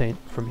and taint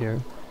from here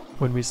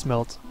when we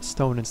smelt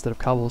stone instead of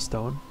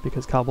cobblestone,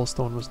 because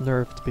cobblestone was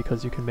nerfed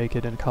because you can make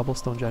it in a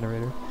cobblestone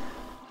generator.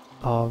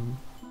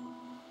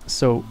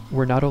 So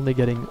we're not only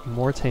getting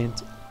more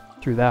taint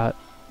through that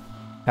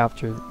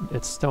after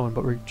it's stone,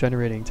 but we're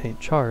generating taint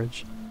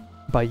charge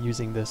by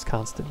using this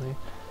constantly.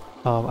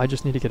 I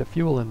just need to get a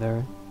fuel in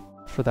there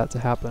for that to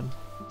happen.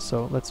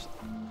 So let's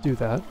do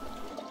that.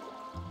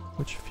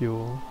 Which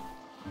fuel?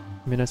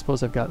 I mean, I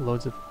suppose I've got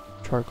loads of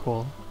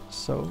charcoal,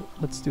 so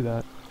let's do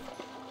that.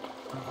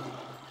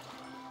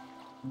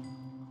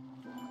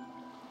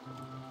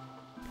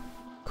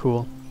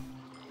 Cool.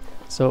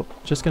 So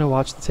just gonna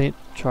watch the taint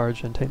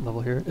charge and taint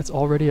level here. It's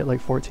already at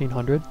like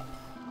 1400.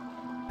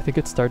 I think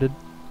it started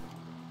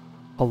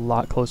a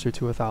lot closer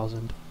to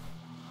 1000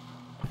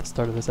 at the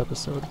start of this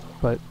episode,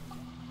 but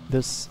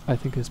this I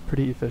think is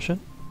pretty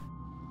efficient.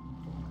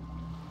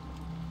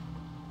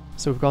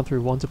 So we've gone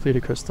through one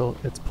depleted crystal.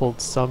 It's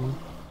pulled some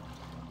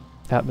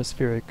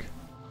atmospheric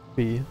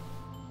V,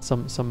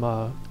 some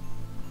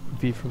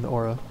V from the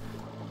aura.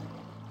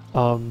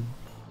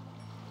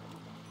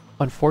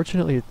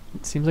 Unfortunately, it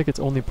seems like it's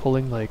only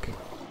pulling like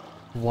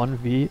 1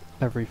 V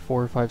every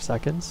 4 or 5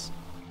 seconds,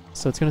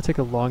 So it's going to take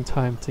a long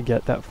time to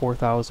get that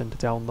 4,000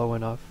 down low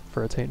enough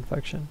for a taint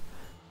infection.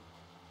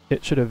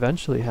 It should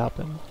eventually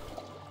happen,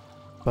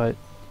 but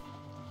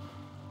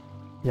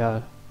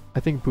yeah, I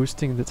think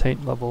boosting the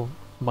taint level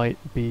might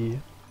be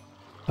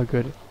a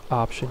good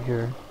option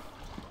here,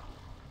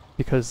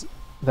 because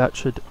that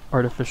should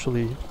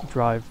artificially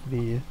drive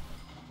the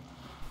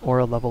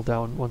aura level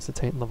down once the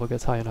taint level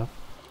gets high enough.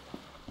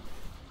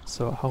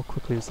 So how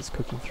quickly is this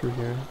cooking through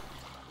here?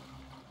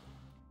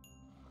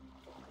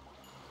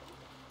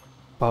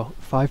 Wow,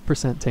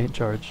 5% taint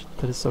charge.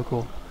 That is so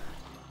cool.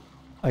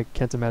 I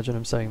can't imagine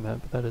him saying that,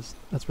 but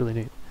that's really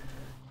neat.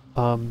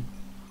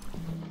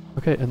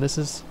 Okay, and this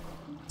is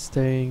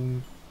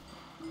staying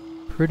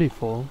pretty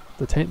full.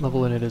 The taint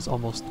level in it is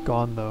almost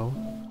gone though,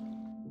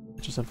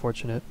 which is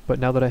unfortunate. But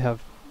now that I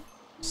have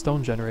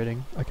stone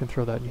generating, I can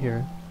throw that in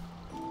here.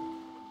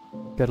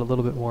 Get a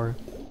little bit more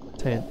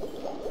taint.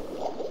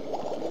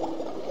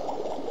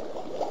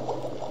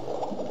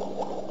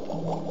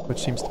 Which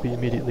seems to be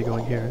immediately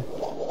going here.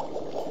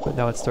 But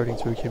now it's starting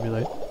to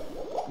accumulate.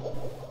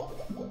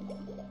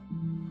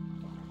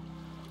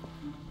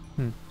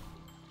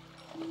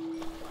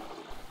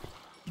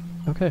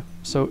 Okay,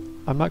 so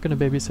I'm not going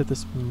to babysit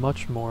this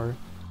much more.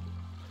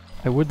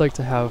 I would like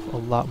to have a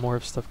lot more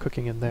of stuff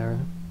cooking in there.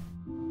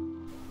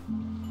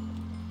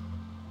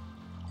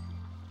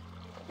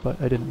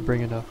 But I didn't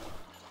bring enough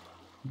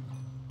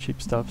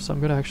cheap stuff, so I'm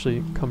going to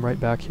actually come right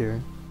back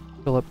here,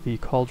 fill up the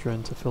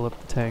cauldron to fill up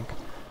the tank.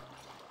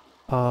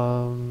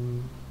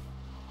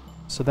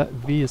 So that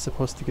V is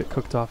supposed to get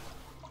cooked off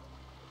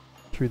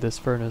through this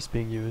furnace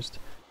being used.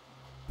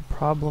 The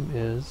problem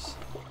is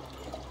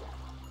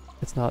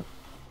it's not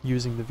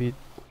using the V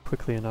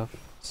quickly enough,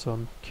 so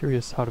I'm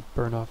curious how to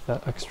burn off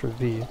that extra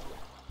V.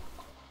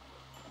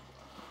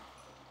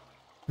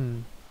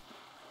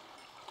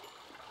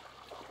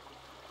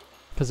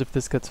 Because if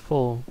this gets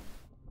full,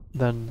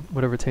 then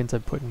whatever taint I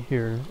put in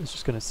here is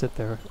just going to sit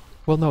there.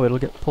 Well, no, it'll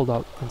get pulled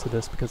out into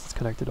this because it's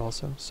connected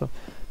also, so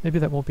maybe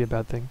that won't be a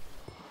bad thing.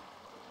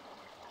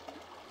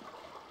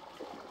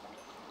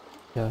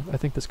 Yeah, I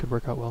think this could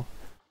work out well.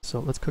 So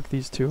let's cook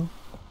these two,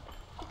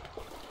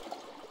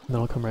 and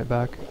then I'll come right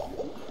back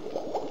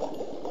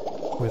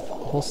with a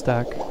whole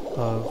stack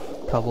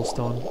of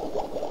cobblestone.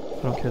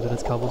 I don't care that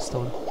it's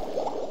cobblestone.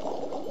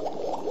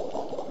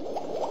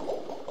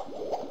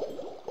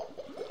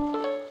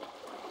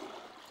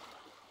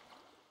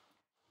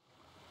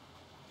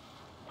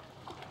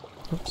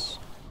 Oops.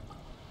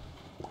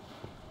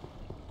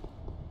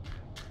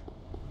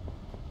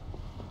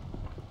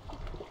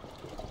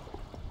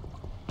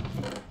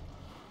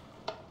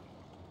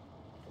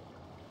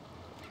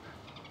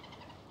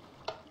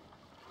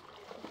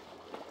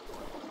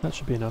 That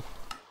should be enough.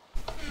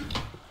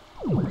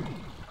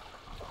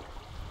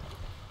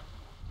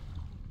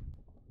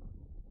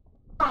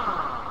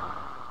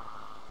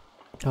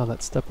 Oh,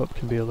 that step up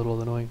can be a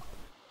little annoying.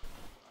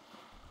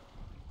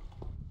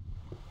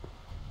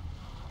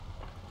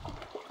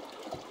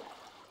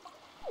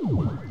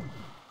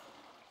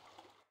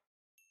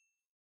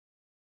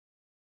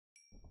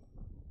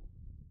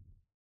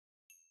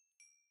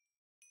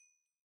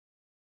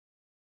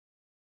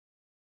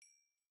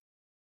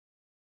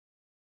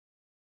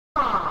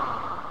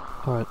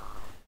 Alright,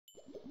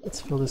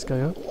 let's fill this guy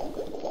up.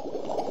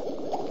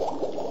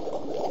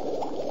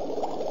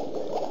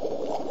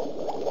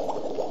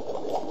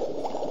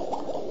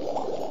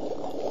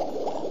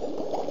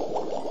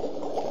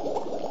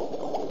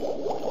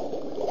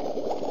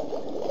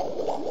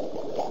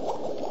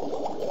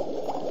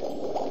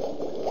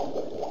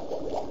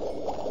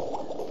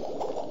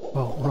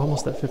 Well, we're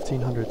almost at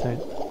 1500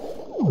 taint.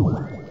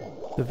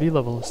 The V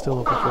level is still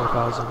over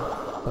 4000,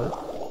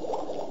 but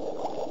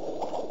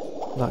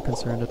not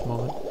concerned at the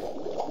moment.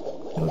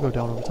 It'll go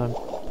down over time.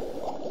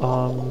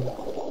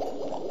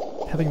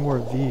 Having more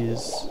of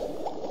these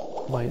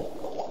might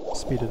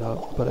speed it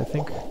up, but I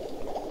think,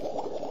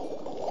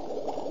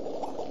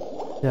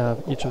 yeah,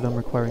 each of them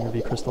requiring a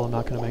V crystal, I'm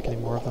not going to make any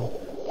more of them.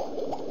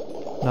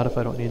 Not if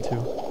I don't need to.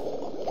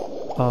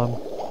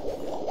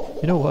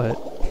 You know what?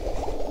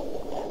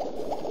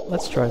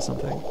 Let's try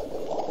something.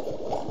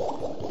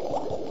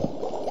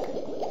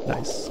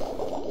 Nice.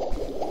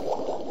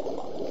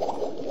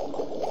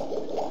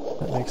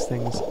 That makes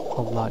things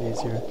a lot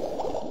easier.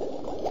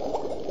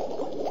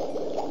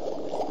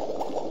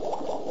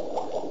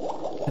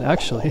 And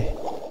actually,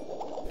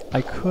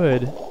 I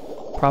could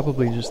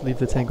probably just leave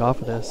the tank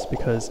off of this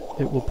because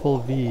it will pull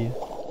V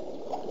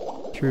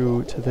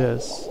through to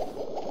this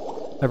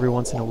every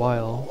once in a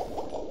while.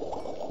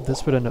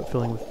 This would end up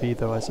filling with V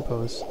though, I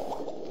suppose.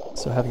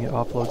 So having it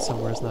offload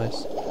somewhere is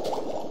nice.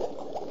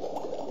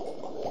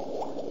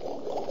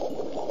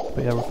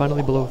 But yeah, we're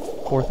finally below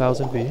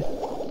 4000 V.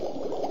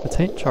 The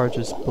taint charge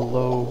is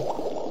below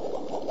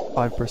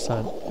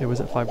 5%. It was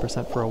at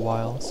 5% for a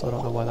while, so I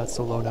don't know why that's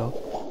so low now.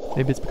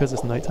 Maybe it's because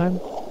it's nighttime,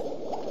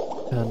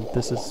 and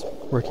this is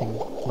working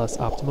less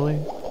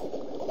optimally.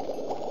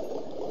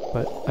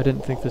 But I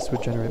didn't think this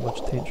would generate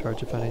much taint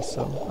charge, if any,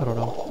 so I don't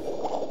know.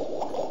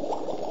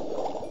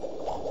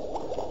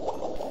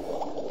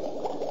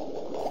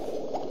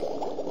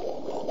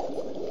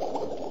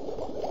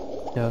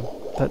 Yeah,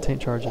 that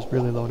taint charge is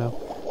really low now.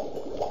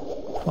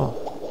 Huh.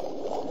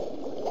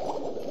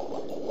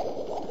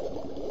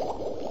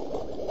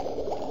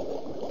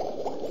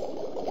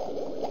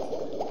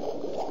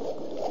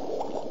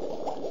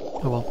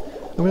 Oh well.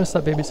 I'm gonna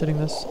stop babysitting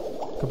this,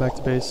 go back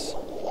to base,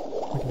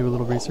 we can do a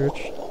little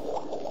research.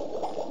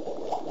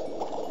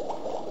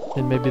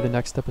 In maybe the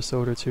next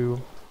episode or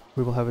two,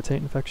 we will have a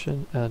taint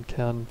infection and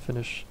can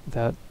finish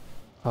that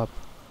up.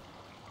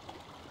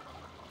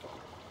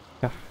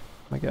 Ah,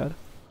 my god.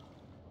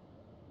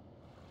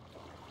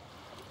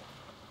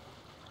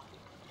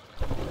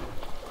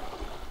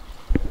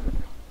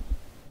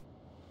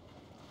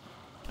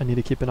 I need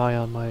to keep an eye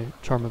on my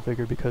Charm of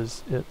Vigor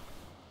because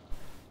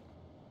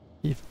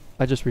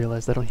I just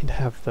realized I don't need to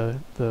have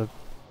the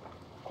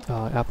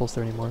apples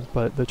there anymore,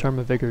 but the Charm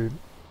of Vigor,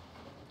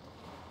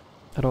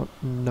 I don't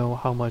know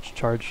how much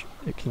charge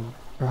it can,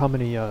 or how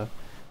many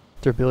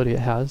durability it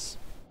has,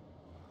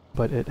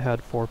 but it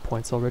had 4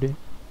 points already.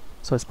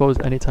 So I suppose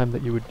anytime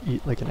that you would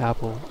eat like an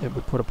apple, it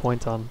would put a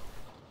point on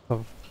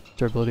of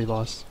durability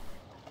loss.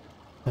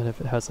 And if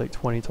it has like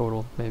 20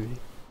 total, maybe,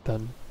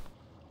 then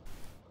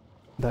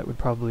that would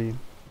probably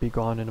be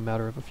gone in a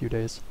matter of a few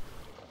days.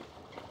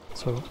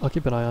 So I'll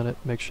keep an eye on it,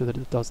 make sure that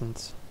it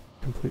doesn't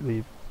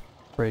completely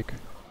break.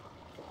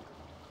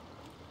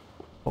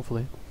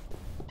 Hopefully.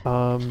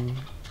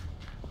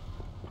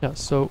 Yeah,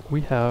 so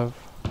we have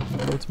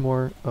loads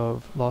more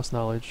of lost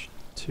knowledge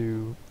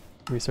to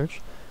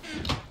research.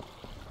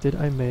 Did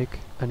I make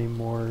any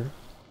more?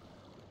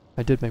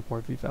 I did make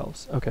more V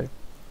valves. Okay,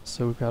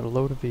 so we've got a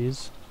load of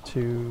these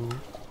to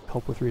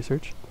help with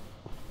research.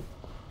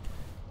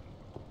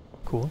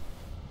 Cool.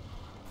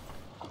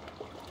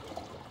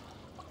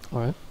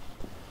 Alright.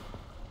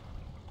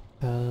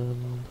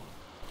 And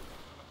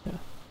yeah,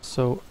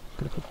 so I'm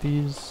gonna put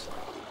these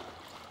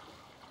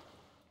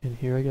in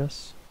here, I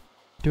guess.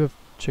 I do have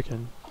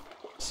chicken,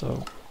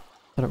 so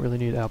I don't really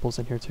need apples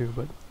in here too,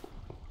 but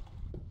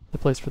the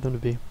place for them to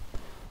be.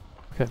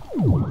 Okay,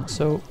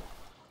 so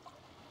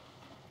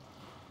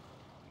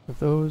with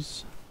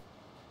those,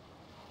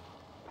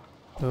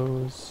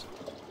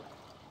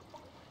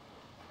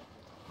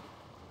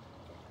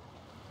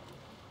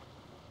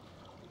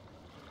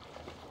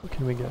 what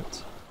can we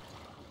get?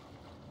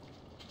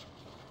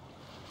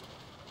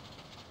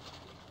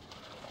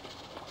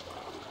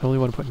 I only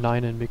want to put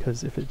 9 in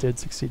because if it did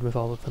succeed with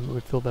all of them, it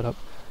would fill that up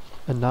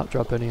and not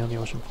drop any on the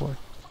ocean floor.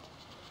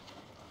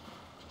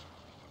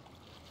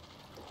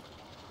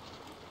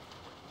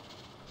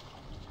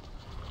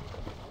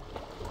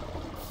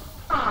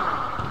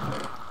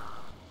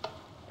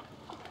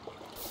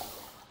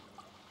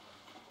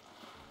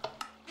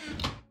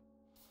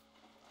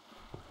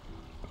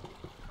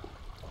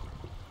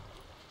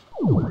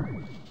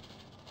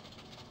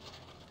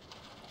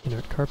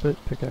 Inert carpet,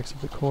 pickaxe of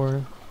the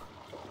core.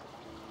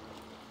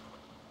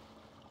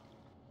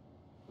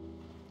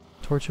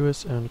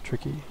 Tortuous and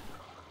tricky.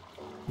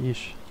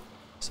 Yeesh.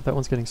 So that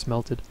one's getting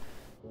smelted.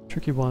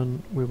 Tricky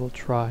one we will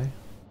try.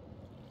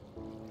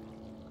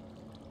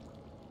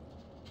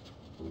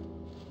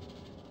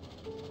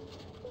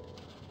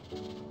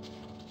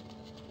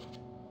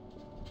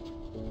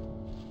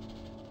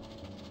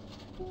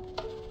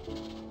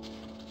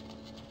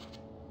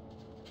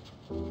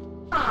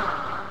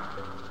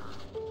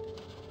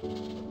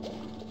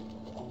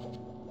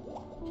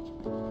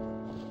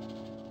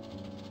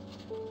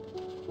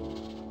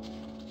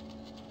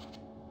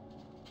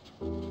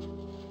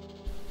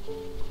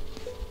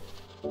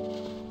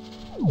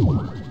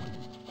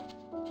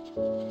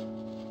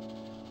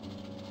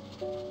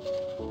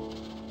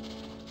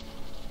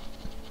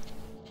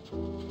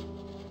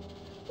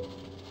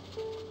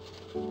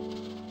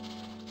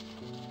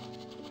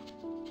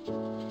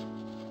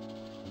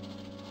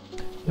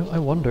 You know, I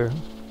wonder.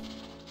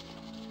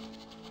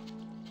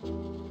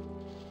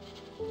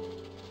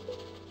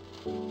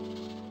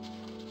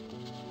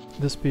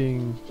 This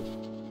being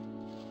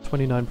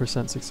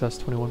 29% success,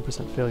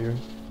 21% failure,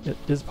 it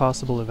is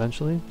possible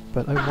eventually,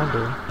 but I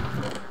wonder,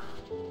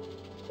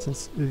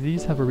 since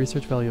these have a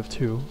research value of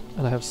 2,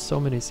 and I have so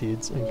many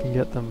seeds and can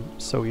get them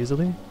so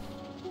easily,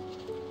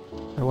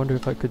 I wonder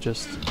if I could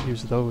just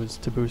use those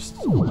to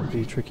boost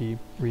the tricky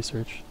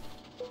research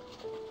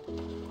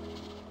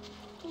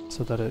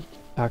so that it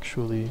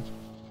actually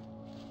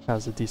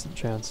has a decent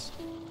chance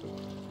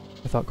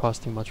without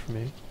costing much for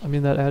me. I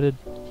mean, that added,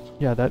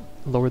 yeah, that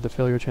lowered the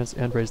failure chance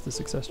and raised the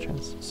success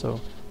chance, so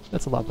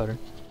that's a lot better.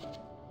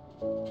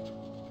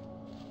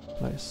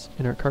 Nice.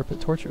 Inert carpet,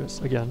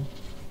 tortuous, again.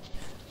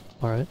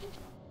 Alright.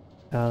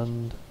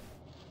 And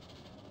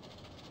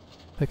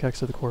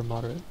pickaxe of the core,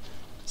 moderate.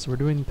 So we're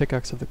doing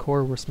pickaxe of the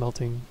core, we're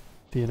smelting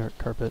the inert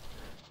carpet.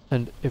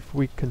 And if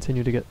we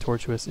continue to get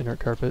tortuous inert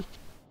carpet,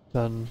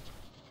 then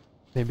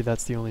maybe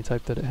that's the only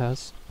type that it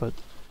has, but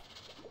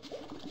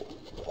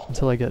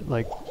until I get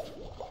like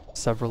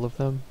several of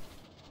them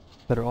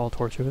that are all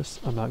tortuous,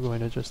 I'm not going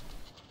to just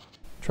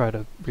try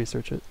to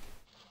research it,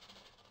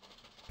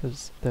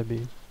 because that'd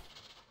be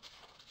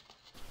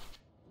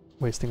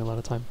wasting a lot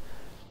of time.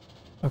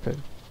 Okay,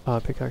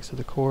 pickaxe of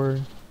the core.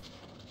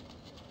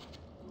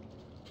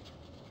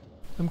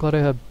 I'm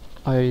glad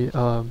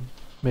I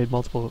made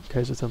multiple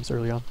Kaiser attempts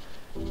early on,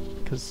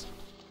 because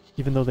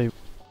even though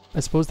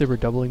I suppose they were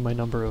doubling my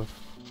number of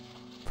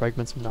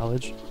fragments of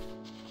knowledge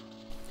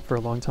for a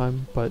long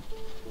time, but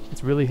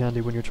it's really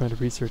handy when you're trying to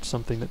research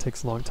something that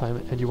takes a long time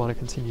and you want to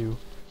continue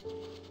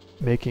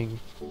making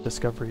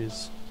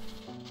discoveries.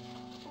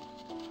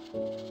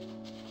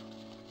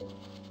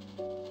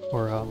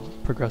 Or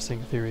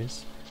progressing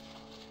theories.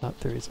 Not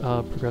theories,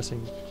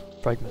 progressing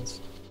fragments,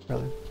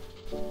 rather.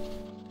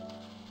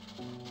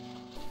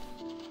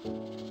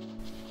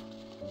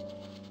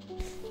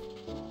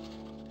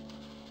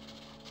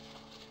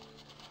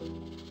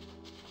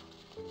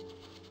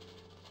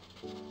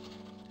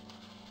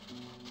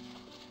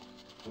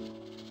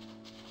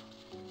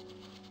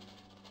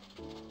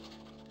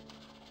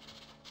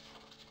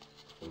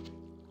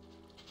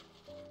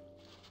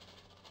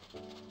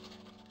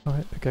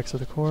 Alright, pickaxe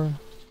of the core.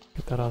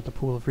 Get that out of the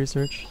pool of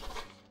research.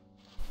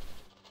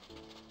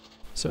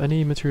 So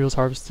any materials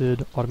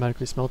harvested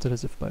automatically smelted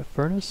as if by a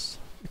furnace.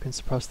 You can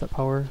suppress that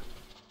power.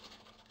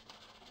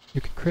 You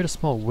can create a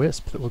small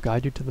wisp that will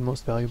guide you to the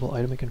most valuable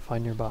item it can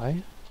find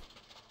nearby.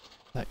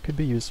 That could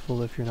be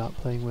useful if you're not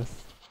playing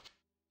with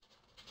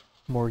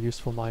more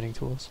useful mining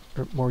tools,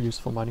 or more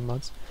useful mining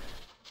mods.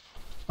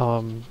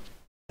 The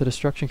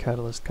destruction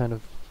catalyst kind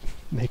of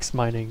makes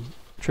mining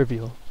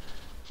trivial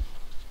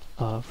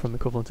from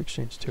equivalent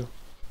exchange too.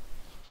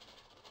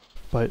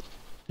 But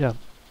yeah,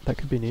 that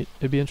could be neat.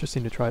 It'd be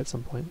interesting to try at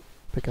some point.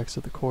 Pickaxe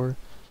at the core.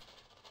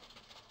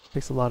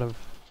 Takes a lot of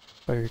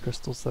fiery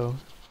crystals though.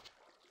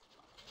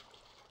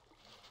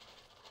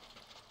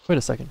 Wait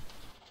a second.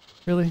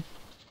 Really?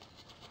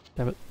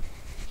 Damn it.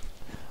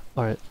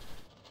 Alright.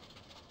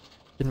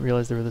 Didn't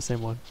realize they were the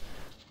same one.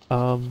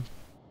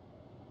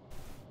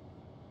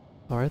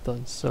 Alright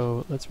then,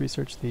 so let's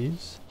research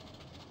these.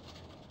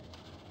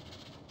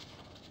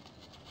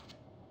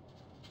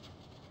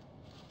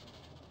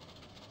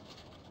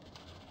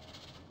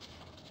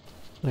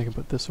 And I can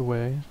put this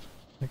away.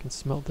 I can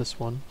smelt this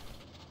one.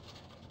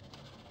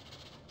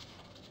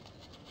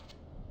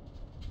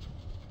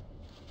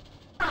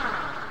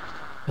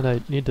 And I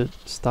need to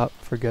stop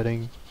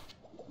forgetting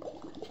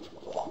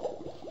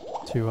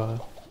to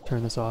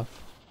turn this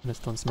off when it's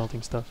done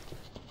smelting stuff.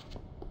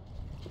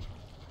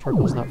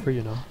 Charcoal's not free,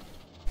 you know.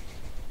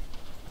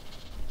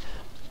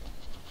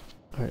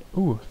 Alright,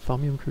 ooh,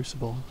 Thaumium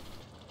Crucible.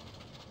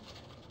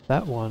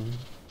 That one,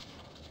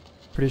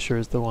 pretty sure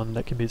is the one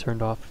that can be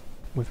turned off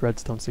with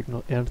redstone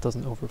signal and it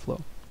doesn't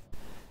overflow.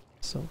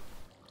 So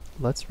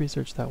let's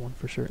research that one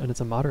for sure, and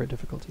it's a moderate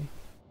difficulty,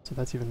 so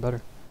that's even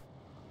better.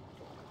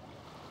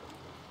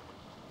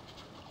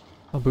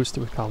 I'll boost it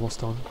with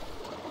cobblestone,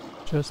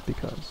 just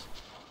because.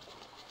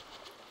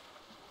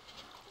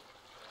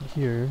 And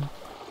here,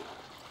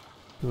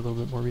 do a little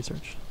bit more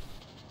research.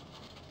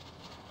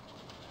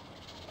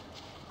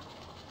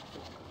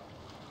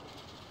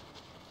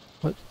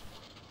 What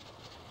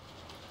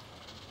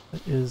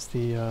is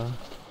the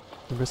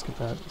risk of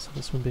that? So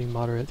this one being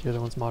moderate, the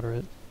other one's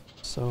moderate.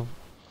 So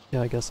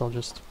yeah, I guess I'll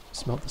just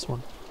smelt this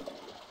one.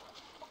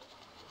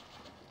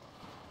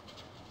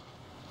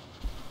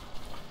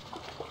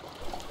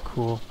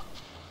 Cool.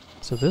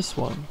 So this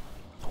one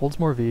holds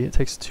more V. It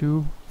takes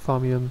 2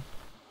 Thaumium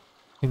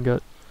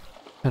ingot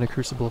and a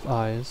Crucible of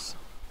Eyes.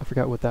 I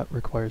forgot what that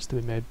requires to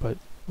be made, but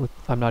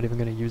I'm not even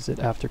going to use it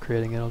after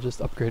creating it. I'll just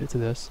upgrade it to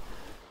this.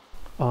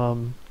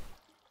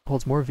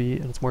 Holds more V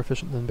and it's more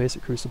efficient than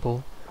basic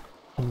Crucible.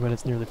 And when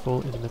it's nearly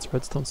full, it emits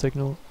redstone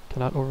signal,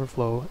 cannot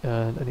overflow,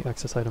 and any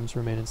excess items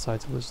remain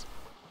inside, so there's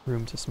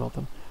room to smelt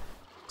them.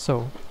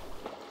 So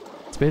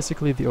it's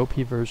basically the OP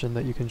version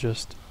that you can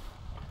just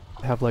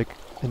have like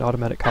an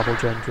automatic cobble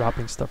gen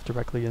dropping stuff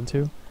directly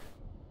into.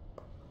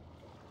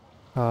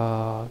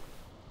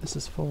 This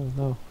is full,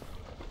 no.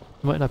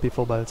 It might not be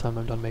full by the time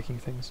I'm done making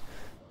things.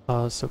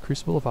 So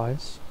Crucible of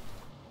Eyes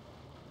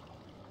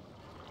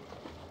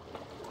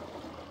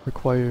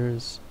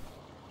requires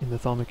in the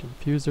Thaumic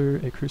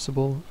Infuser a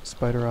Crucible,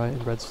 Spider Eye,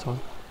 and Redstone.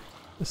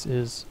 This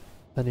is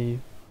any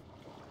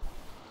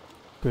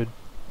good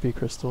V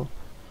crystal.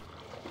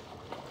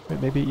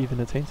 Right, maybe even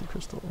a Tainted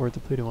crystal or a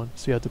depleted one.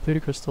 So yeah,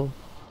 depleted crystal,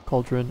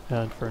 cauldron,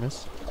 and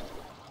furnace.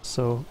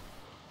 So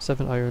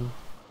 7 iron,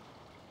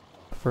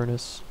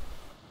 furnace,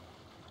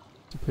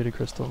 depleted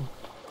crystal.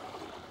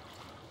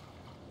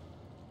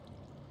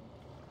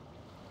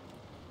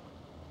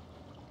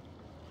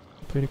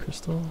 Depleted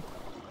crystal.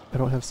 I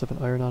don't have 7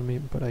 iron on me,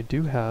 but I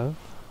do have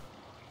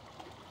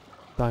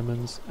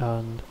diamonds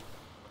and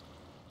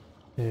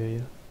a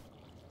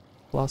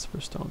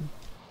philosopher's stone.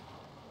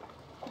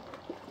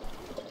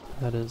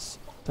 That is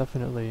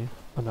definitely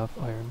enough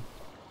iron.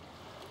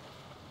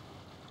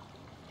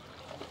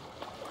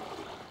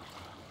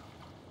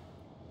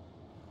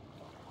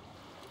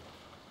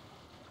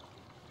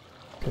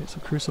 Okay, so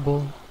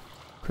crucible,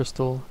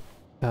 crystal,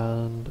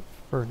 and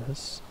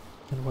furnace.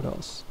 And what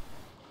else?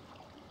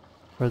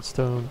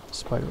 Redstone,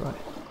 spider eye.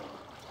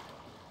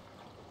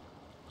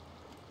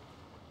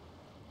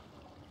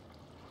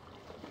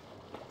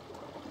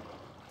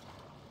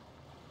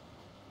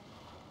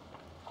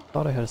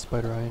 Thought I had a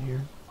spider eye in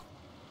here,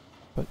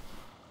 but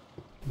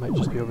it might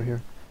just be over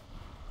here.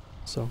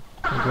 So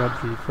I'll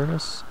grab the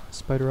furnace,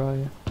 spider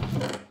eye.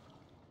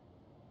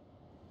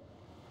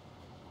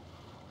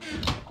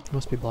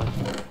 Must be blind.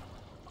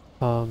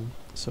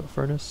 So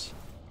furnace,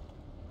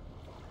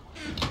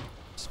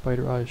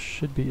 spider eye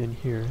should be in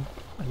here.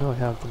 I know I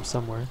have them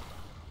somewhere.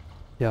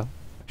 Yeah,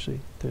 actually,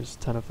 there's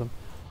 10 of them.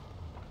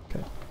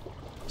 Okay,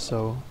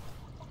 so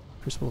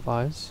Crucible of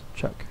Eyes,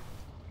 check.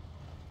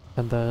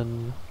 And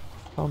then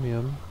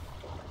Thaumium.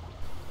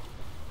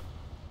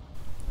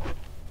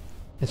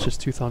 It's just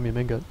 2 Thaumium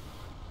ingot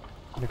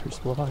and a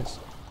Crucible of Eyes.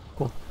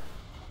 Cool.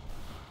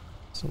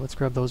 So let's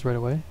grab those right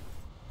away.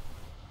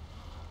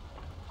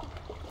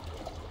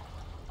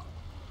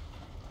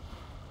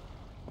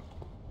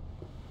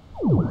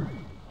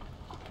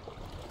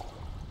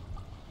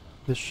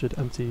 This should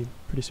empty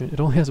pretty soon. It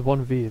only has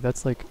 1 V.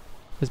 That's like,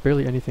 there's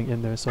barely anything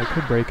in there, so I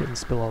could break it and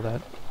spill all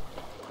that.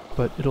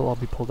 But it'll all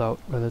be pulled out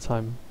by the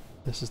time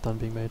this is done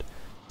being made.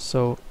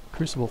 So,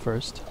 Crucible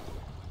first.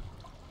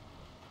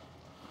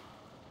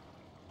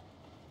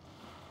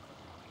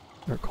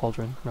 Or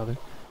Cauldron, rather.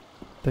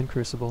 Then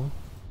Crucible.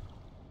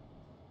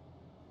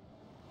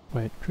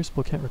 Wait,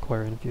 Crucible can't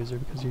require an infuser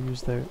because you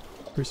use their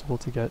Crucible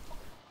to get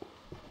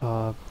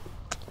the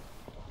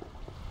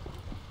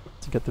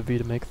V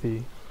to make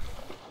the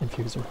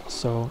infuser.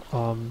 So,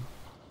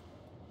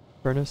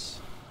 Furnace,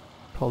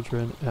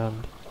 Cauldron,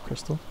 and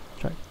Crystal.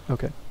 Check.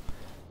 Okay.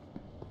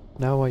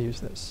 Now I use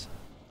this.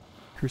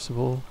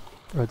 Crucible,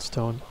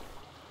 Redstone.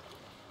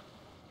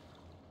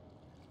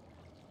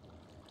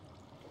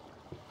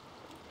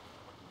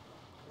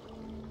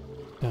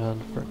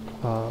 And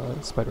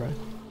Spider Eye.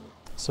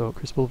 So,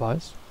 Crucible of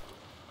Eyes.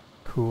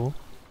 Cool.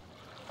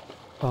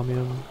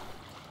 Thaumium.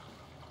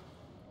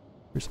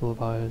 Crucible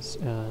of Eyes,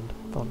 and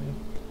Thaumium.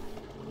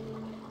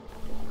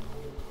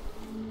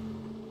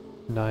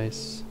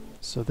 Nice.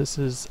 So this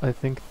is, I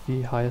think,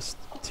 the highest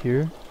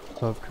tier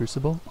of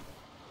Crucible.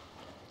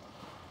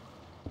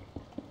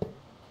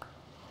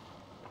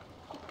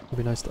 It'd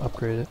be nice to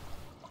upgrade it.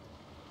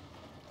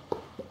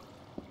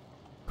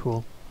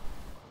 Cool.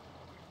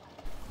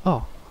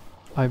 Oh,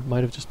 I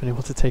might have just been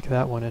able to take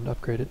that one and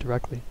upgrade it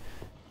directly.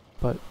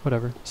 But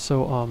whatever.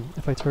 So,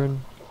 if I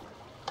turn...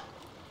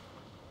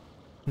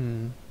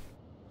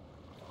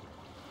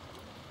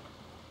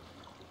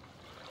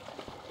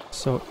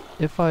 So,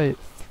 if I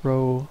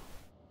throw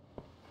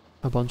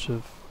a bunch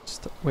of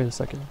wait a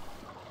second.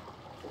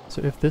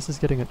 So if this is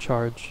getting a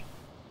charge,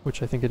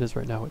 which I think it is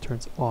right now, it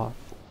turns off.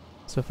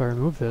 So if I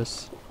remove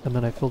this, and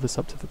then I fill this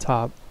up to the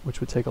top, which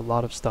would take a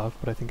lot of stuff,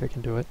 but I think I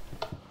can do it,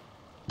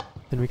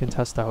 then we can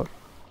test out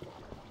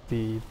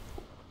the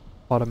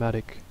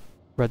automatic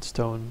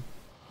redstone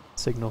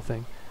signal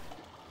thing.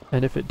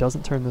 And if it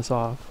doesn't turn this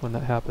off when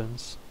that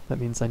happens, that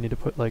means I need to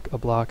put like a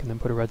block and then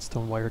put a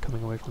redstone wire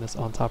coming away from this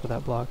on top of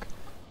that block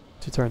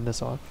to turn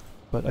this off.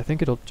 But I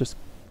think it'll just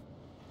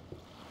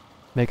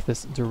make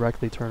this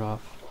directly turn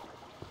off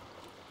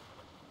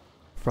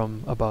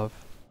from above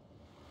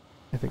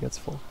if it gets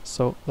full.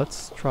 So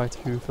let's try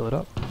to fill it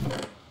up.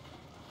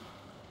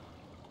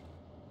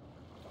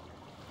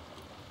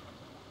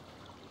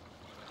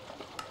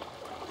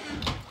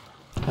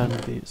 And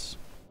these.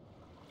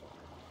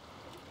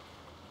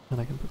 And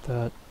I can put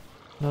that...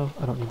 No,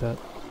 I don't need that.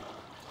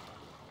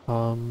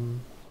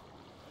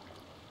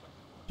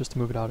 Just to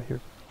move it out of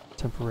here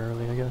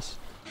temporarily, I guess.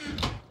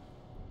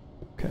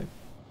 Okay.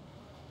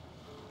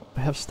 I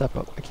have step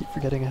up. I keep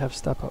forgetting I have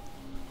step up.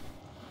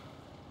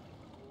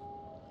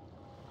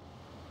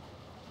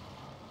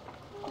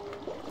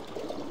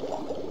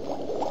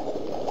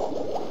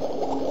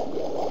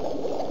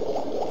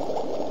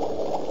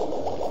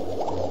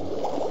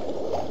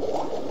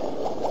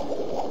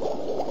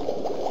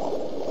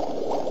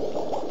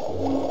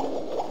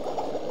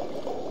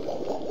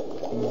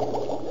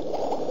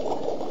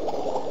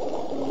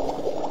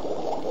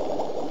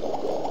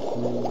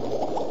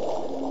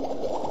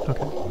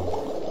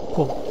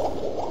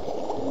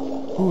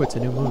 Ooh, it's a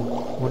new moon.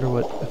 Wonder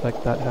what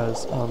effect that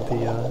has on the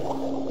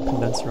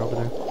condenser over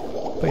there.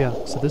 But yeah,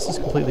 so this is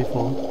completely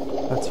full.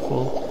 That's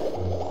full.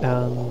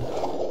 And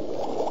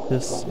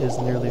this is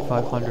nearly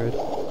 500.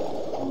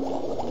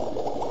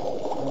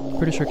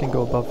 Pretty sure it can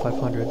go above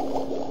 500.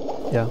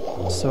 Yeah,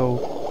 so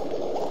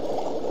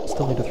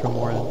still need to throw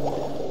more in.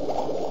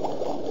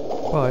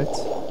 But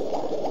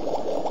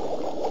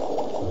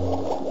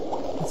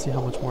let's see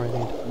how much more I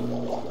need.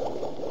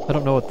 I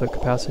don't know what the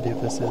capacity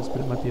of this is,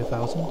 but it might be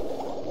 1,000.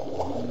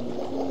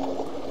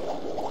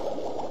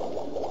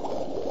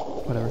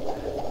 Whatever.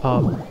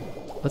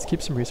 Let's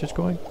keep some research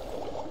going.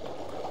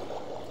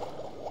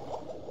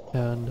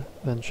 And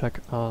then check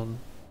on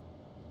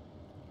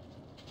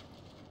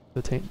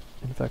the taint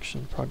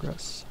infection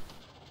progress.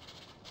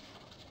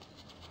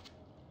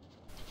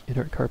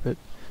 Inert carpet.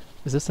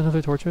 Is this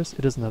another torturous?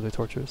 It is another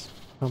torturous.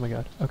 Oh my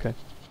god. Okay.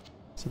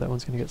 So that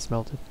one's gonna get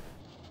smelted.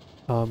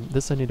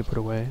 This I need to put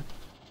away.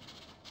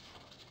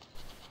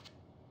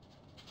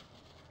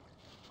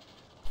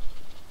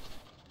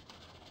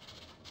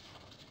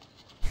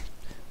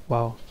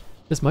 Wow.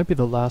 This might be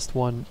the last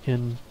one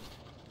in...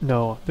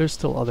 No, there's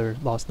still other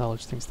lost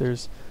knowledge things.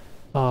 There's,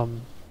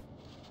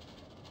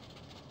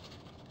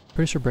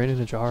 pretty sure brain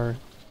in a jar.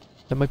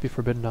 That might be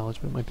forbidden knowledge,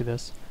 but it might be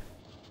this.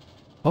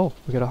 Oh,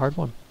 we got a hard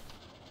one.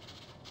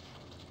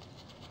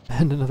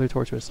 And another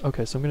tortuous.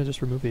 Okay, so I'm gonna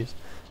just remove these.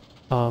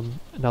 Now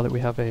that we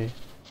have a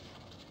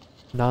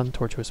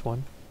non-tortuous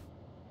one.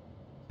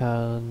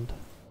 And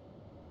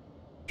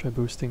try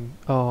boosting...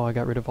 Oh, I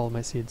got rid of all of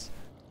my seeds.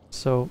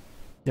 So,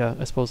 yeah,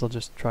 I suppose I'll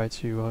just try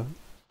to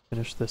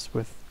finish this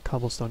with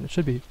cobblestone. It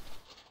should be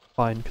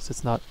fine, because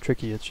it's not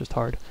tricky, it's just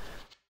hard.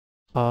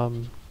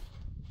 I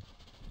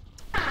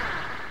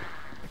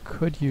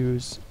could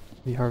use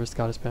the Harvest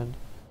Goddess Band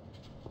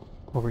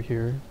over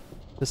here.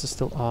 This is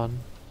still on,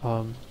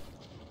 and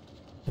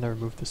I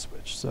removed the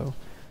switch, so...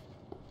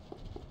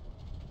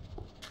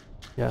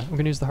 Yeah, I'm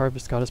gonna use the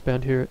Harvest Goddess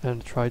Band here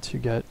and try to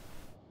get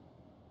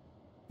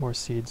more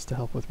seeds to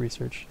help with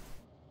research.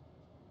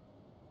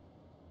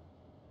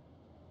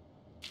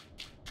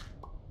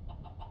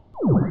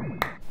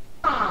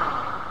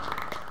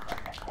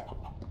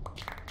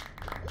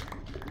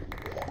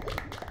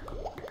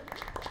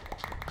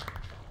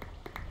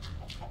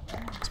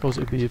 I suppose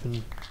it would be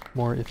even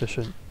more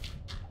efficient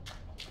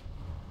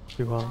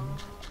to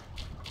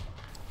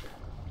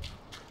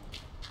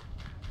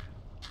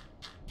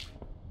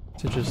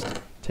just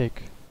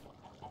take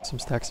some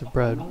stacks of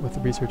bread with a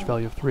research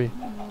value of 3.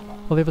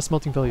 Well, they have a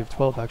smelting value of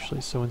 12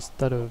 actually, so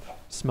instead of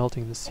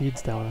smelting the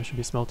seeds down, I should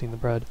be smelting the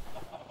bread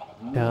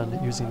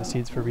and using the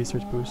seeds for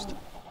research boost.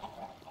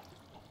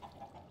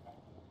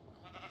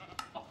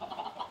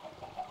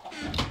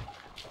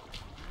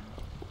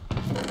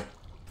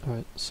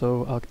 Alright,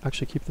 so I'll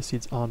actually keep the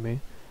seeds on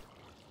me.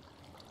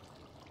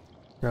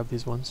 Grab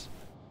these ones.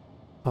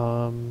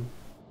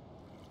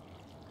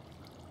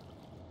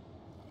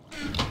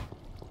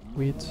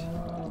 Wheat.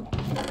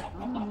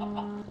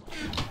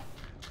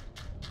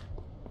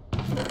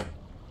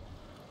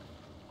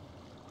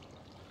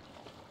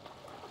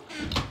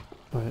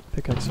 Alright,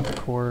 pickaxe of the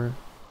core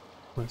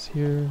was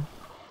here.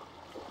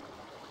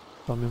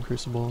 Thumbium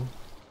crucible.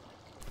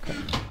 Okay.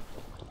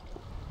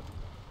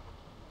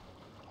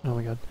 Oh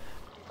my god.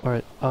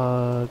 Alright,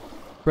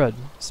 bread.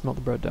 Smelt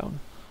the bread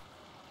down.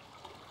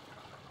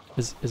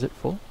 Is it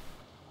full?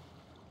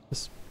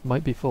 This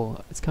might be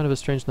full. It's kind of a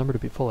strange number to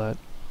be full at.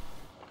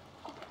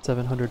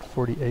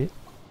 748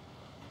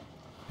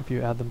 if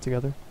you add them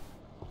together.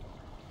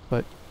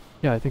 But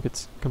yeah, I think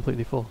it's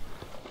completely full.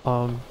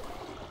 But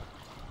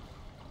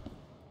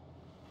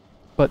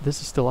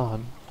this is still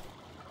on.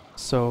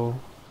 So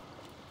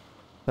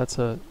that's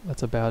a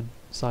bad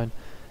sign.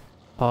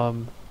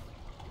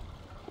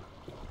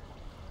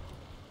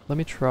 Let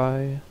me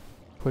try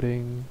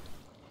putting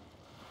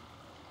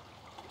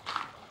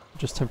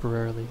just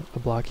temporarily a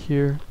block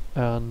here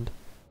and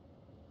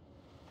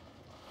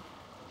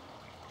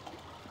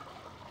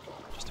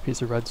just a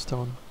piece of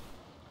redstone.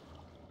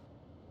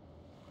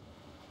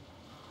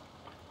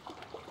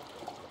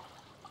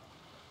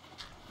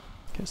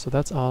 Okay, so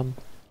that's on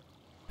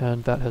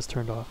and that has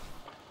turned off.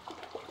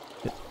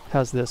 It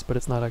has this, but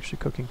it's not actually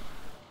cooking.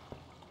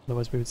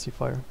 Otherwise we would see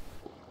fire.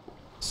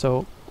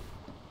 So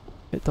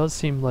it does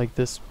seem like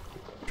this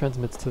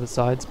transmits to the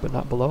sides but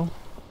not below.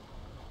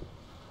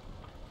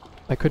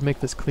 I could make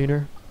this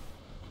cleaner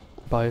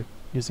by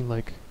using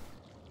like,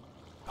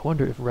 I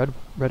wonder if red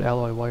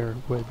alloy wire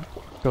would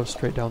go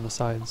straight down the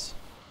sides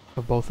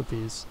of both of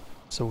these.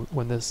 So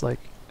when this like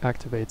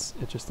activates,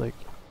 it just like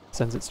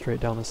sends it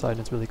straight down the side and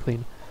it's really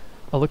clean.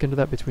 I'll look into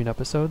that between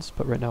episodes,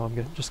 but right now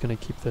I'm just gonna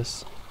keep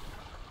this.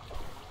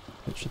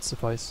 It should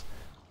suffice.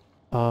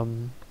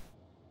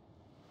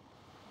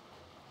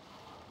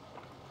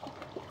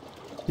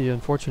 The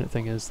unfortunate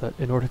thing is that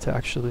in order to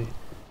actually,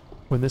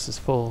 when this is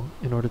full,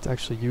 in order to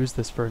actually use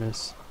this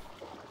furnace,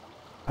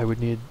 I would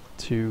need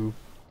to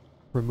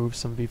remove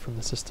some V from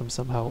the system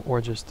somehow,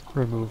 or just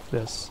remove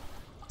this.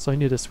 So I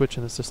need a switch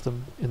in the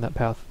system in that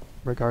path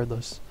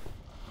regardless.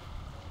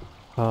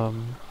 Yeah,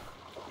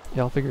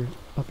 I'll figure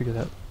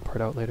that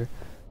part out later.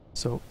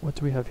 So what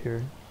do we have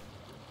here?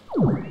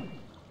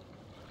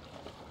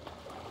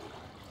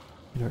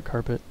 Inert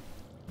carpet.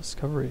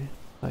 Discovery.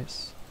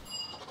 Nice.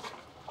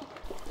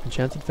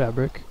 Enchanted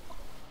fabric.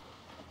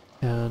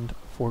 And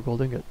 4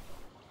 gold ingot.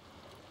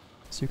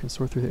 So you can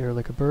soar through the air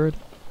like a bird,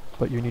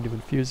 but you need to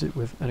infuse it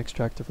with an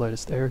extract of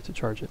lightest air to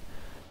charge it.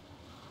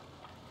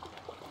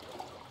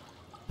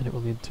 And it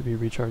will need to be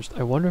recharged.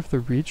 I wonder if the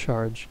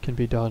recharge can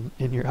be done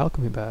in your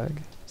alchemy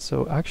bag.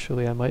 So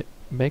actually I might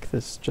make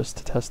this just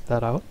to test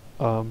that out.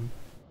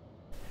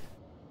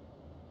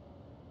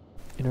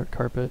 Inert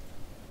carpet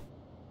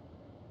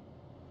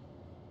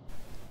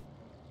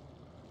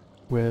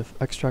with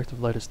extract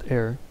of lightest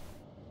air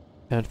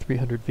and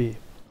 300 V.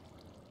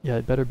 Yeah,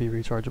 it better be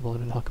rechargeable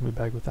in an alchemy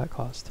bag with that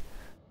cost.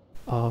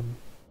 So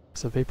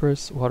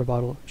vaporous, water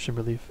bottle,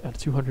 shimmer leaf, and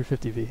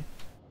 250 V.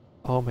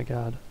 Oh my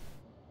god.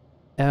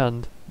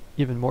 And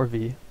even more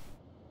V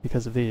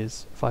because of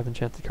these 5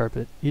 enchanted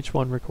carpet, each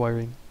one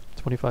requiring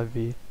 25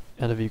 V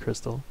and a V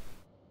crystal.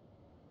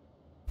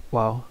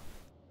 Wow.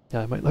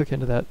 Yeah, I might look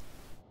into that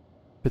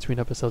between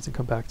episodes and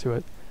come back to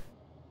it.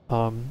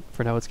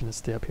 For now it's going to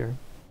stay up here.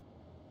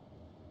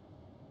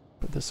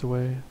 Put this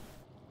away.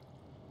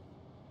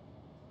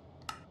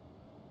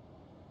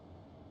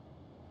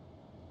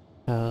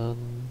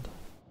 And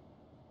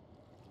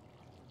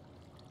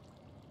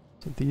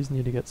so these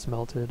need to get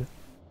smelted.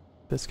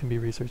 This can be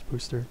research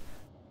booster.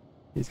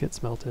 These get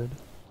smelted.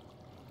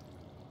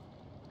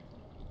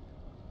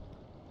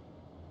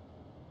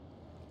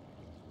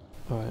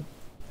 Alright,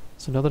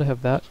 so now that I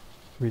have that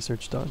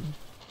research done,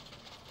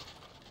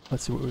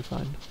 let's see what we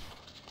find.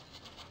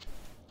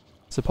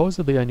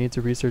 Supposedly I need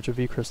to research a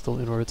V crystal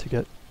in order to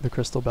get the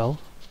crystal bell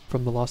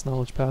from the Lost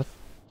Knowledge path,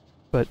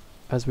 but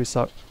as we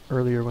saw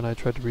earlier when I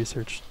tried to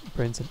research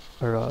brains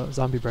or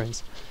zombie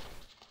brains,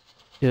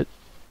 it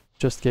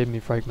just gave me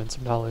fragments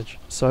of knowledge.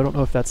 So I don't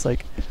know if that's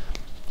like,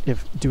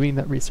 if doing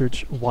that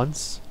research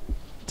once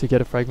to get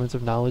a fragment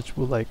of knowledge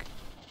will like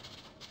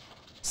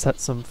set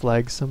some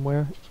flags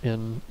somewhere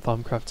in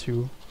Thaumcraft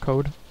 2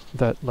 code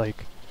that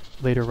like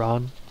later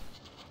on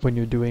when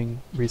you're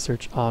doing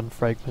research on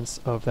fragments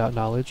of that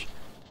knowledge,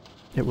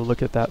 it will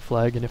look at that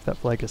flag, and if that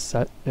flag is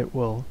set, it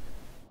will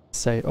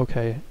say,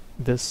 okay,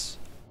 this,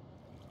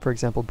 for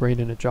example, brain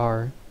in a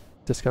jar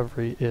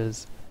discovery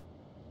is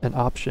an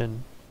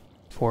option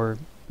for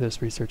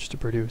this research to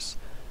produce.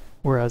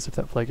 Whereas if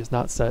that flag is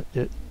not set,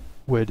 it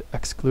would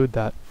exclude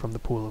that from the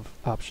pool of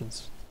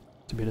options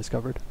to be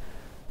discovered.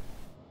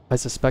 I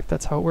suspect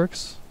that's how it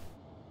works,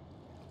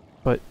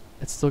 but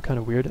it's still kind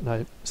of weird,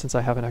 and since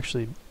I haven't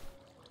actually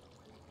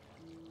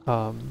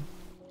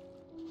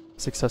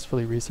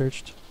successfully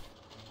researched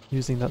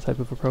using that type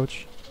of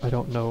approach, I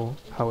don't know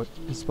how it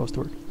is supposed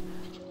to work.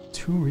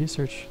 2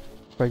 research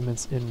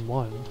fragments in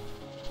 1.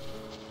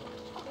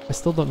 I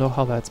still don't know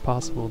how that's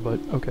possible, but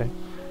okay.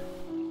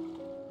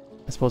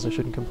 I suppose I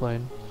shouldn't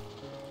complain.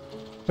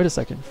 Wait a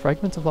second,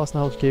 fragments of lost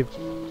knowledge gave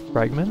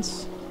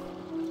fragments?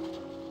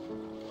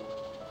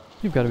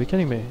 You've got to be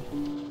kidding me.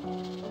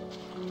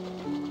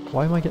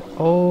 Why am I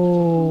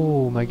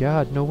oh my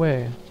god, no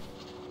way.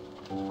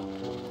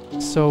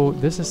 So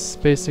this is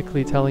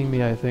basically telling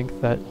me, I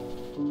think, that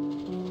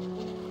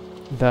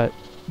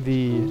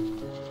the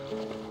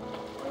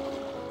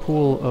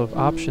pool of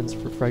options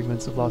for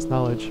fragments of lost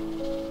knowledge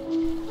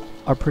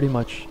are pretty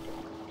much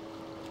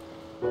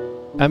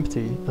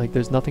empty. Like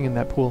there's nothing in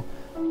that pool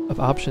of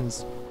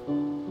options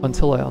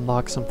until I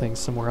unlock something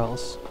somewhere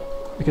else.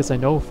 Because I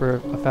know for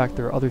a fact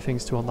there are other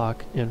things to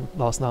unlock in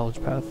Lost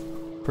Knowledge Path.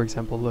 For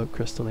example, the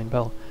Crystalline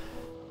Bell.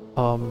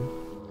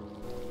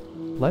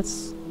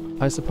 Let's,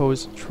 I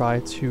suppose, try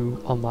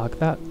to unlock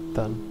that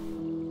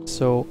then.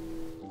 So,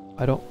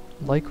 I don't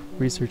like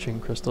researching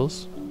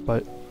crystals,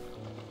 but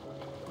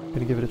I'm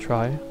gonna give it a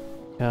try.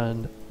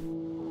 And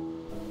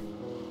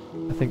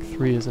I think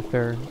 3 is a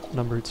fair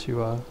number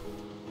to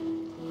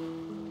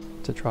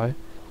try.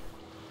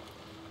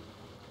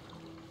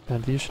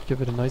 And these should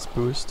give it a nice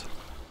boost.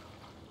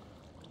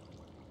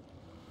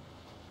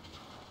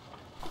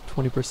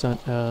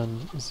 20%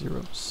 and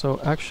 0. So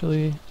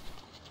actually,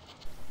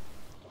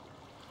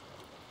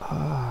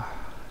 I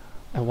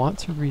want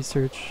to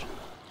research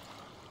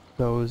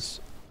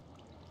those,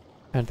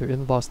 and they're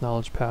in the Lost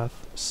Knowledge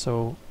Path,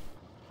 so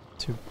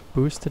to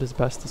boost it as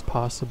best as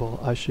possible,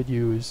 I should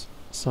use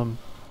some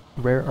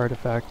rare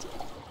artifact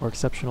or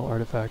exceptional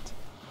artifact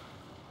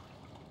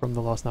from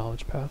the Lost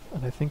Knowledge Path,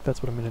 and I think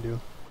that's what I'm going to do.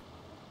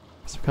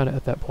 So kind of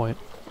at that point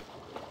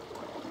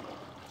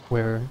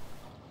where,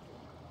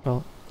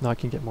 well, no, I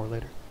can get more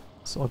later,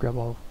 so I'll grab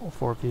all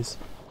 4 of these.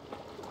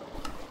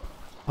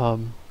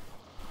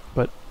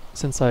 But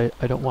since I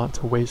don't want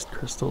to waste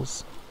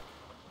crystals,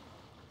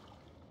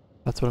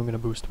 that's what I'm going to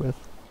boost with.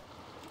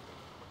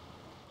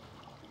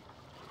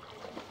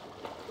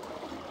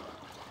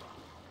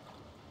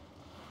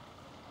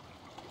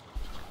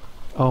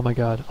 Oh my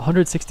god,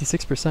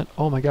 166%!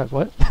 Oh my god,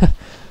 what?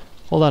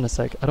 Hold on a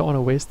sec, I don't want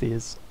to waste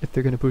these if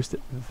they're going to boost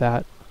it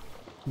that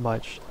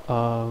much.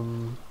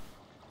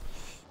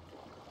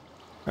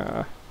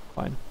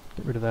 Fine,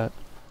 get rid of that.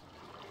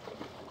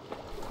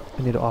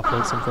 I need to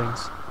offload some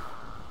things.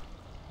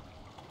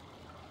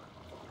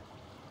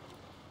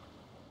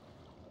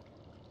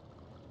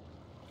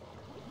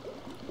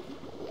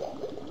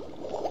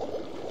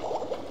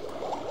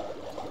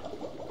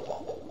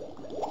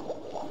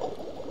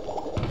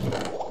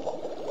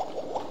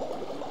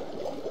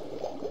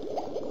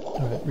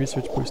 Alright,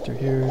 research booster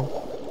here.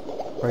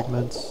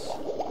 Fragments.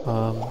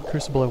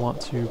 Crucible I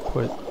want to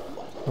put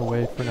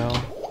away for now.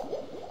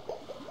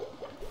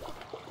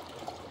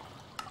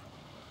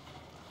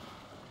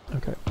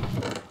 Okay.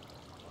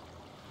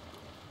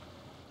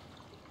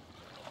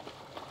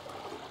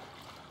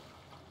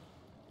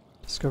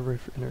 Discovery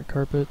for inert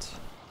carpet.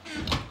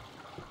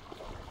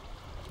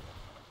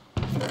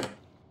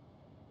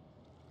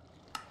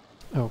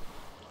 Oh.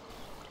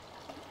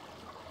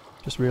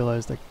 Just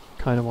realized I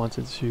kind of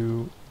wanted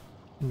to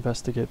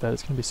investigate that.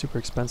 It's going to be super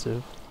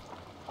expensive.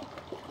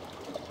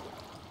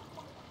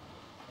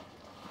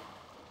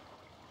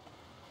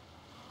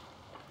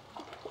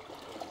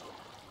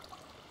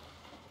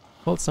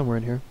 Well, it's somewhere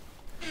in here.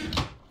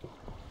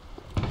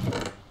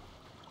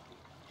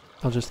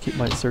 I'll just keep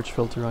my search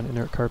filter on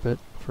inert carpet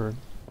for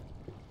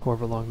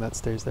however long that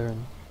stays there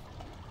and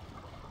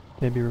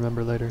maybe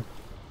remember later.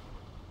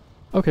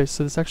 Okay,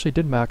 so this actually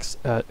did max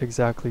at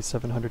exactly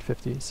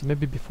 750, so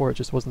maybe before it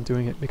just wasn't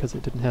doing it because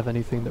it didn't have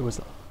anything that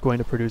was going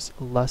to produce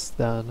less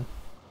than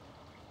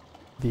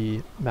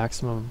the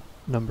maximum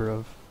number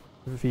of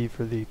V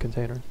for the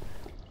container.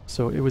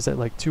 So it was at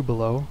like 2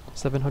 below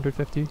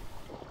 750,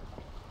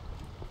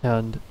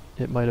 and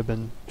it might have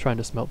been trying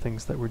to smelt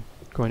things that were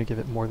going to give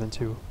it more than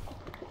 2.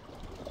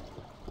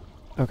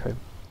 Okay,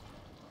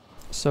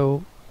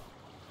 so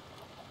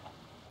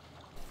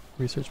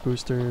research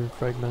booster,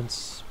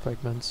 fragments,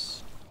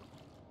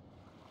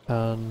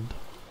 and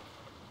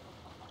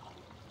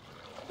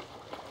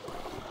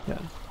yeah,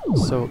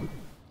 so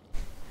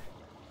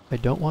I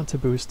don't want to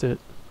boost it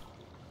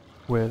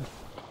with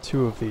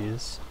 2 of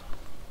these.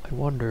 I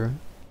wonder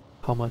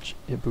how much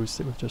it boosts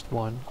it with just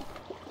 1.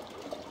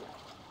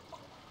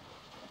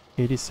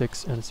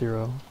 86 and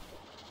 0.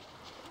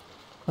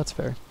 That's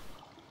fair.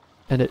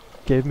 And it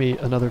gave me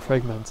another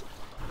fragment.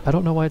 I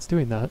don't know why it's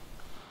doing that,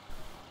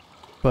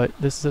 but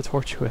this is a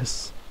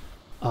tortuous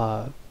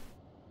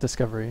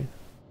discovery,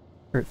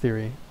 or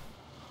theory,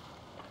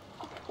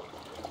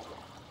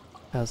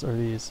 as are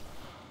these.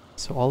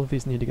 So all of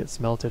these need to get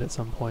smelted at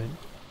some point.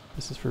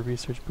 This is for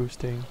research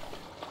boosting.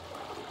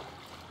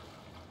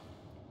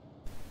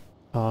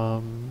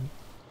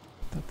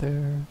 That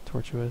there,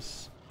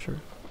 tortuous,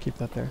 sure, keep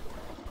that there.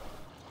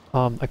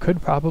 I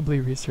could probably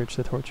research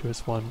the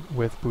tortuous one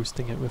with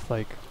boosting it with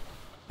like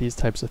these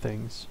types of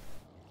things.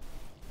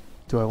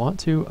 Do I want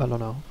to? I don't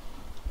know.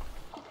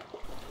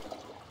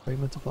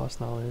 Fragment of lost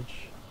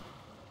knowledge.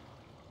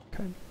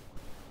 Okay.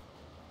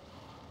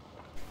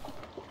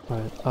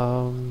 Right,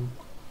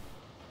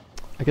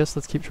 I guess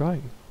let's keep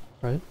trying,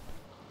 right?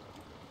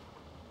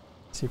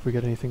 See if we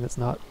get anything that's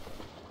not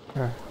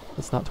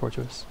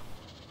tortuous.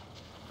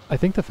 I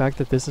think the fact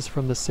that this is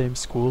from the same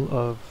school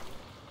of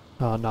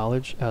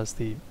knowledge as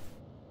the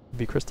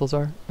V crystals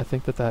are, I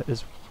think that that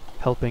is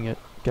helping it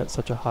get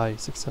such a high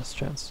success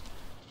chance.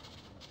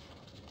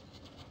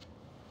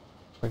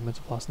 Fragments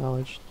of lost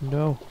knowledge.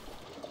 No.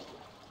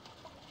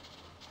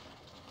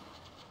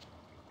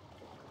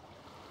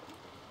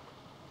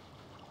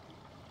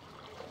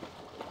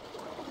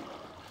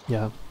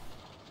 Yeah.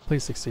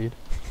 Please succeed.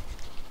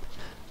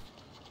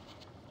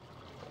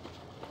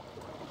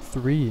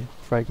 3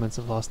 fragments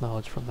of lost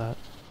knowledge from that.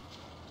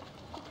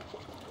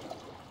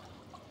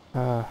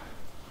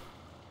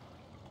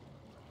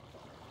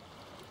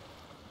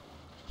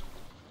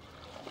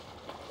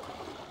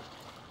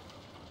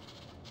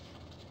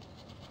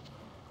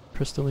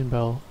 Crystalline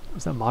bell.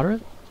 Is that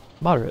moderate?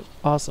 Moderate.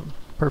 Awesome.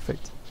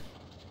 Perfect.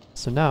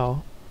 So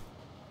now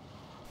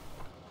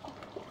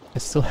I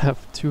still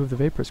have 2 of the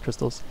vaporous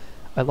crystals.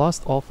 I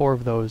lost all 4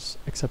 of those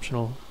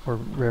exceptional or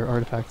rare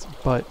artifacts,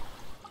 but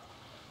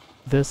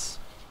this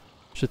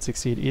should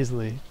succeed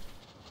easily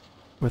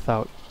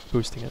without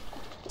boosting it.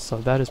 So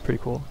that is pretty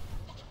cool.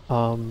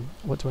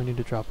 What do I need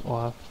to drop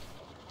off?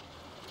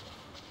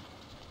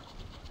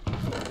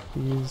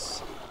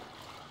 These.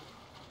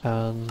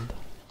 And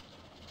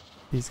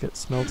these get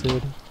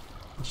smelted.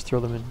 I'll just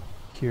throw them in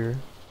here.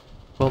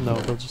 Well, no,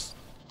 they'll just...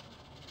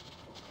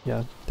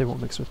 yeah, they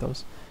won't mix with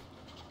those.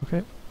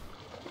 Okay.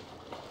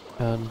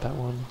 And that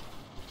one.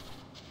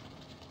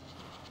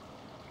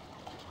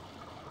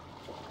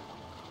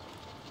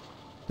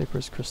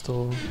 Vaporous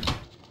crystal.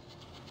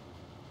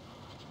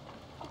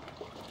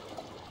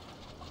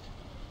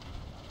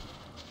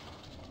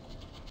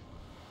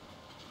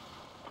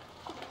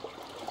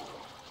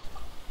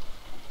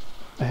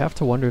 I have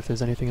to wonder if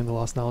there's anything in the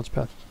Lost Knowledge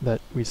path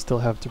that we still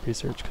have to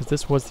research, because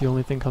this was the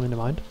only thing coming to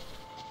mind.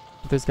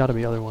 But there's got to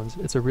be other ones.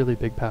 It's a really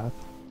big path.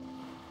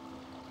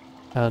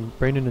 And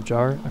Brain in a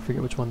Jar, I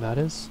forget which one that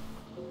is.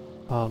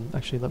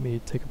 Actually, let me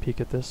take a peek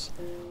at this.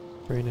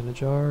 Brain in a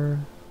Jar.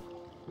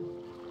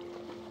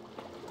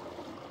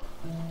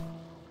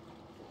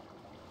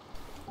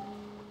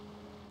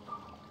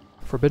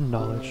 Forbidden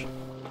Knowledge.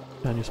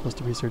 And you're supposed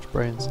to research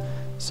brains.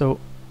 So,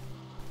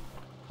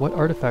 what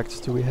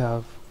artifacts do we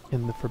have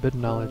in the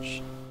Forbidden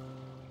Knowledge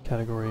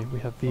category? We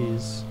have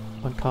these.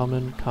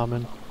 Uncommon,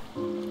 common,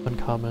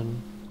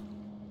 uncommon.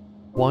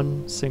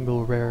 1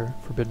 single rare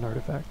forbidden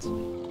artifact.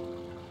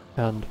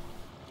 And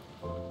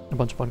a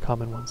bunch of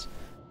uncommon ones.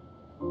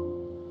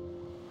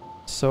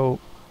 So,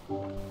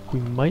 we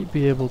might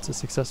be able to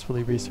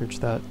successfully research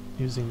that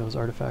using those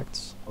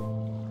artifacts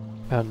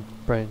and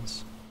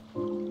brains,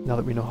 now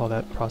that we know how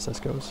that process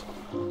goes.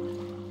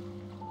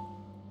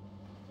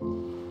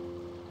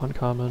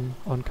 Uncommon,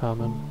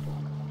 uncommon,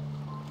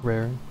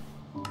 rare.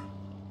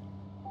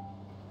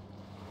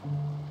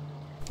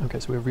 Okay,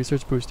 so we have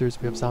research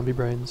boosters, we have zombie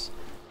brains,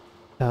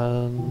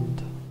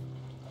 and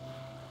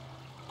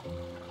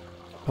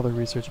other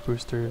research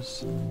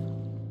boosters.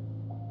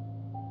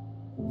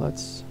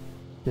 Let's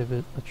give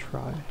it a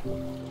try.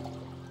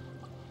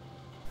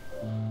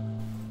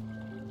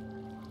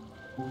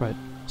 Right,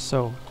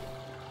 so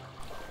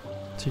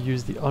to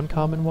use the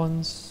uncommon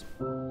ones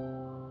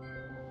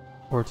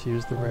or to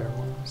use the rare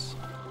ones?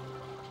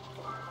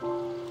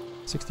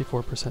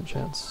 64%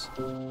 chance.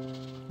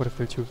 What if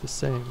they're two of the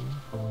same?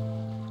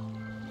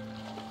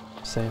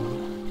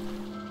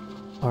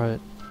 Same. Alright.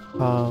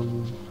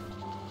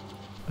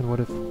 And what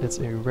if it's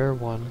a rare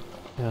one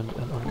and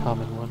an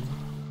uncommon one?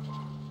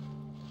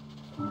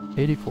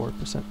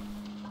 84%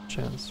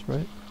 chance,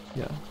 right?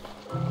 Yeah.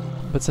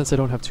 But since I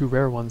don't have two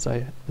rare ones,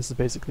 this is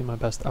basically my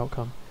best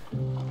outcome.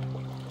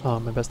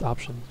 My best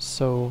option.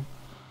 So,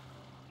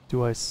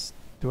 do I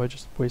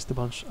just waste a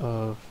bunch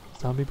of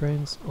zombie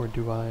brains, or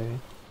do I...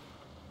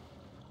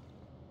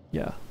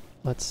 Yeah,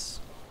 let's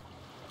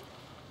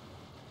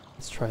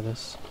try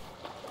this.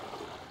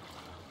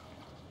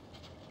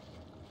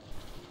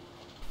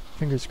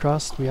 Fingers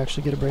crossed we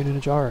actually get a brain in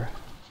a jar.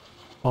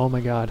 Oh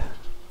my god,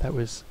 that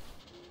was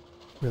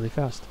really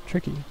fast.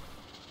 Tricky.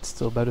 It's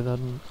still better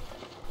than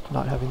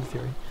not having the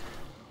theory.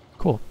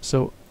 Cool.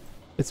 So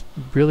it's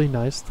really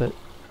nice that,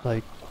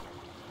 like,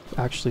 I've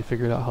actually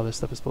figured out how this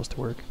stuff is supposed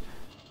to work.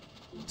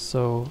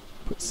 So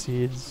put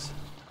seeds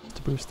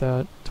to boost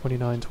that,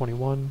 29,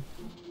 21,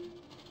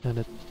 and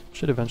it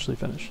should eventually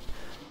finish.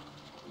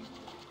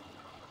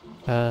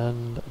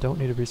 And I don't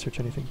need to research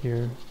anything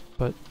here,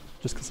 but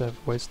just because I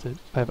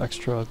have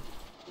extra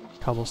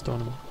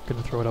cobblestone, I'm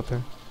gonna throw it up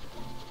there.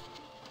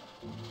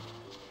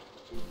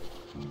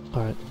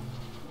 Alright.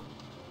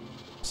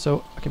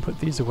 So I can put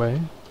these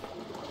away.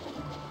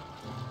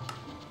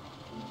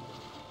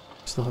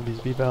 Still have these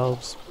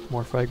V-valves,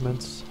 more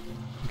fragments.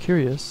 I'm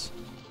curious,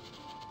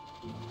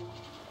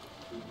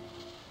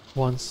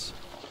 once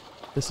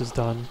this is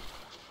done,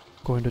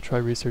 I'm going to try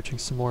researching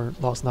some more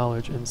lost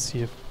knowledge and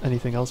see if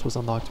anything else was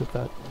unlocked with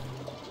that.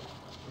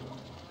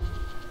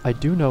 I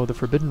do know the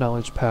Forbidden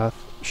Knowledge path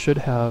should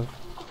have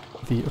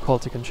the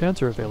Occultic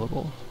Enchanter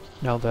available,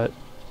 now that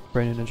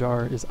Brain in a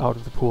Jar is out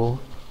of the pool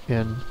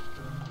in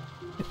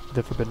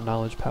the Forbidden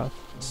Knowledge path,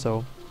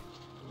 so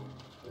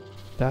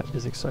that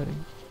is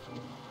exciting.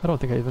 I don't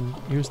think I even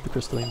used the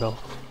Crystalline Bell.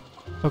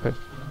 Okay,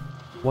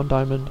 1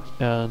 diamond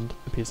and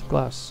a piece of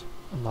glass,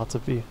 and lots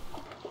of V.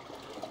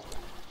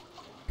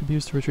 Can be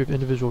used to retrieve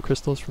individual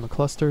crystals from a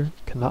cluster,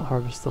 cannot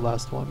harvest the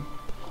last one.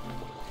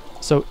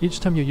 So each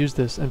time you use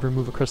this and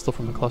remove a crystal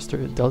from the cluster,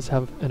 it does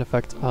have an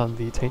effect on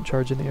the taint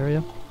charge in the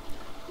area,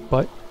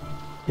 but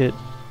it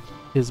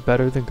is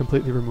better than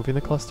completely removing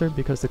the cluster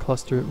because the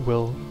cluster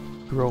will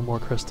grow more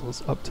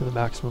crystals up to the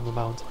maximum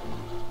amount.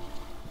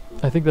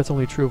 I think that's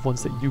only true of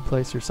ones that you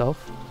place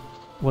yourself.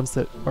 Ones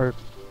that are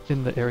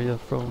in the area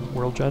from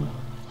World Gen,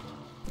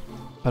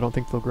 I don't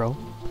think they'll grow.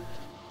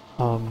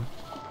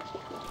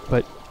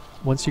 But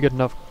once you get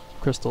enough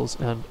crystals,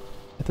 and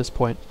at this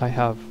point I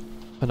have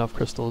enough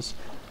crystals,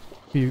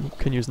 you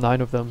can use 9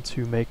 of them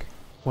to make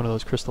one of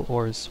those crystal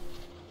ores,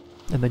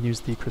 and then use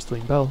the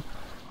Crystalline Bell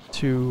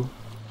to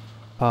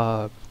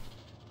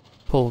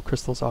pull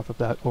crystals off of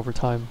that over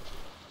time,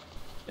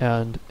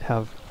 and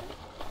have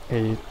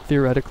a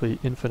theoretically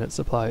infinite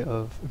supply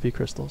of V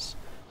crystals.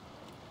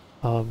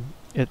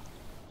 It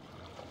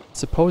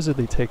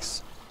supposedly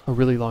takes a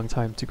really long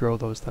time to grow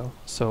those though,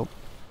 so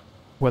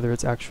whether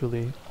it's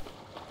actually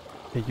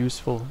a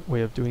useful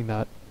way of doing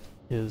that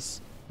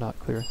is not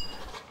clear.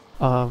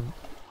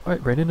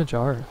 Alright, Brain in a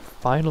Jar,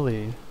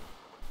 finally.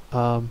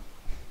 So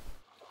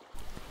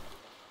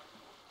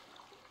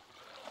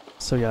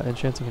yeah,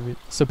 enchanting and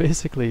so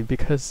basically,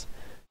 because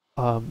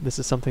this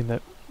is something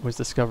that was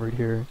discovered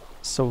here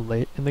so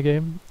late in the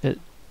game, it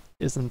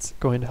isn't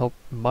going to help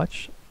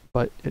much,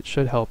 but it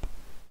should help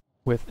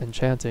with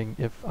enchanting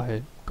if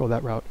I go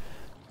that route.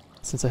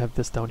 Since I have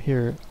this down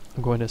here,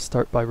 I'm going to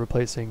start by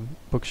replacing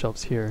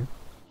bookshelves here,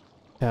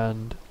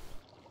 and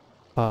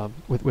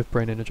with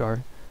Brain in a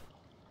Jar,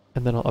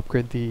 and then I'll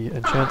upgrade the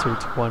enchanter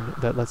to one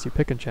that lets you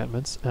pick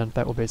enchantments, and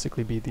that will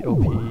basically be the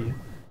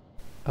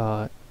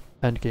OP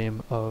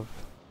endgame of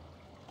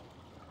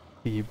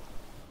the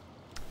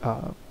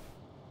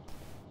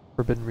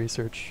Forbidden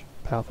Research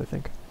path, I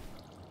think.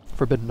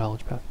 Forbidden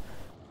Knowledge path.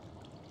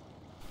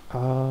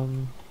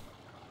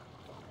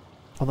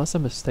 Unless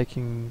I'm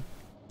mistaking,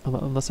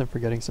 unless I'm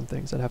forgetting some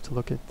things, I'd have to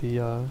look at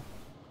the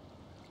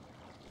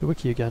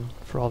wiki again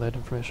for all that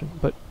information.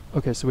 But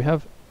okay, so we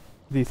have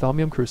the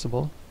Thaumium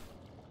Crucible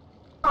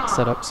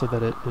set up so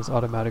that it is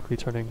automatically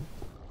turning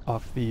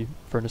off the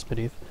furnace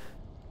beneath.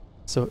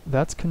 So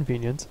that's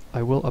convenient.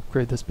 I will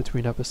upgrade this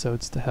between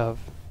episodes to have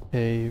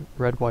a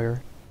red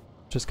wire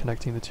just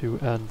connecting the two,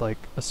 and like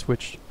a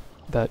switch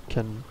that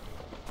can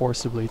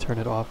forcibly turn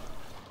it off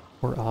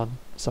or on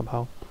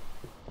somehow.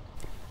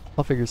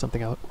 I'll figure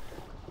something out.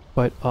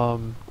 But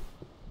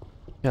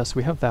yeah, so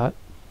we have that.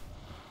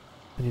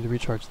 I need to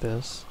recharge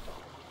this.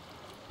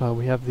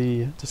 We have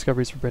the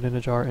discoveries for Brain in a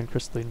Jar and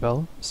Crystalline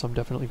Bell, so I'm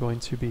definitely going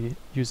to be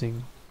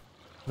using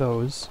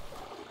those.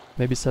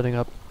 Maybe setting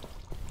up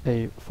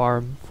a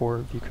farm for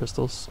V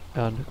crystals,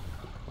 and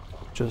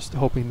just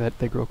hoping that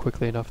they grow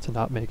quickly enough to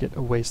not make it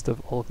a waste of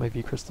all of my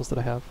V crystals that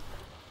I have.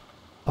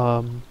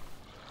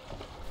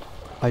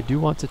 I do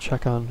want to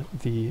check on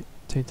the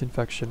Taint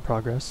infection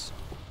progress,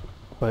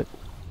 but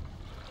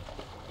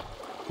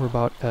we're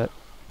about at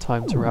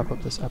time to wrap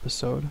up this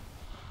episode.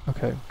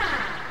 Okay,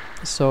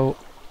 so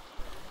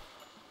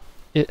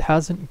it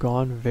hasn't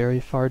gone very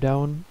far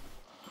down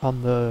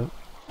on the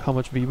how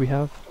much V we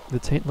have. The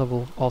taint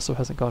level also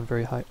hasn't gone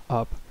very high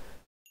up.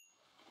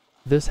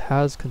 This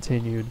has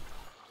continued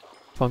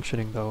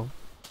functioning though,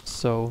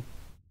 so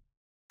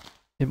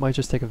it might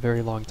just take a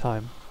very long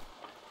time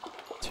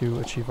to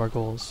achieve our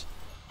goals.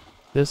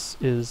 This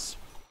is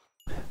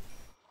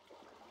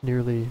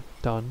nearly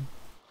done,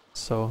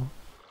 so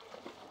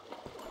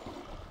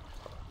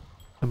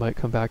I might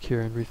come back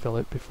here and refill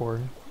it before,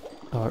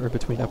 or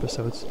between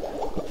episodes.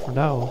 But for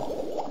now,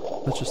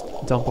 let's just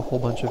dump a whole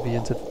bunch of V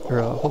into, or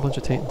a whole bunch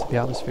of taint into the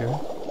atmosphere,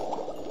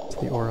 to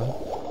the aura.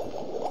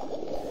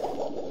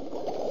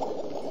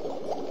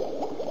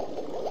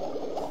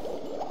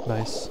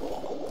 Nice.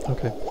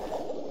 Okay.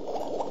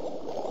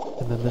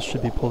 And then this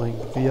should be pulling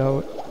the V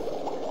out.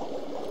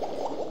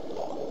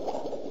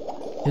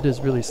 It is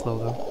really slow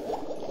though.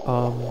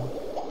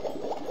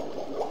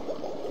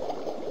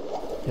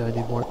 Yeah, I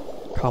need more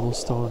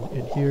cobblestone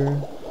in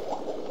here.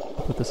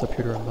 I'll put this up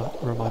here to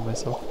remind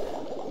myself.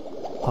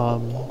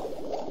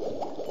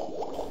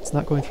 It's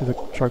not going through the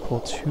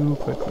charcoal too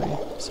quickly,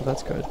 so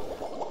that's good.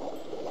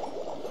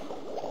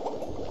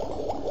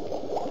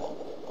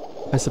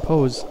 I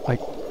suppose I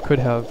could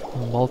have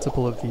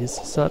multiple of these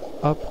set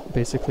up,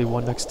 basically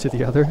one next to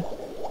the other,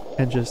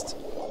 and just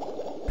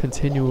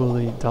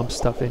continually dump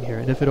stuff in here.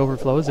 And if it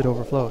overflows,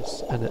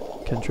 and it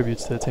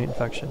contributes to the taint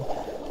infection.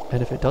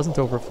 And if it doesn't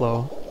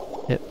overflow,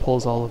 it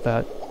pulls all of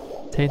that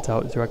taint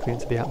out directly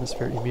into the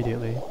atmosphere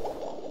immediately.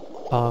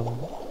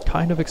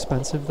 Kind of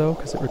expensive though,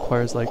 because it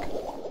requires like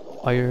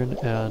iron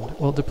and,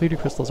 well, depleted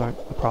crystals aren't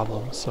a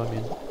problem, so I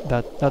mean,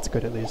 that's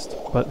good at least.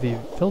 But the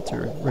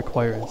filter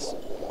requires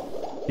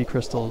the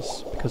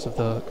crystals because of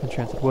the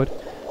enchanted wood,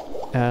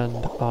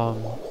 and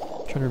I'm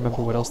trying to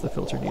remember what else the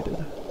filter needed.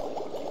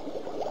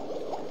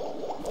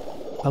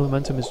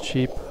 Elementum is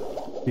cheap,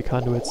 the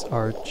conduits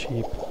are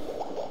cheap,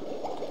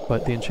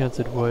 but the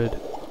enchanted wood...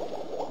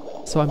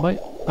 So I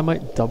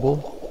might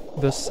double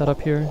this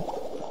setup here,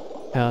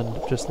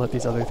 and just let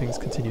these other things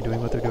continue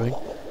doing what they're doing,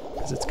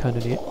 because it's kind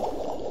of neat.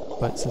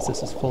 But since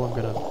this is full, I'm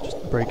gonna just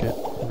break it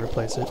and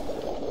replace it.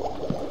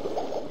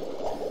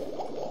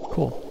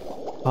 Cool.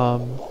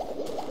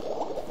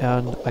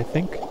 And I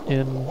think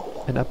in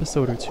an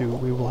episode or two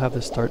we will have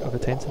the start of a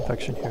taint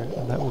infection here,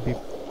 and that will be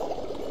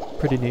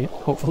pretty neat.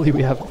 Hopefully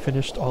we haven't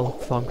finished all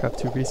of Thaumcraft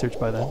 2 research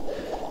by then,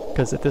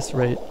 because at this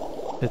rate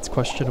it's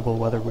questionable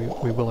whether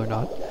we will or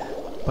not.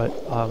 But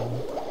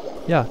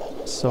yeah,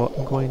 so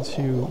I'm going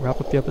to wrap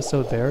up the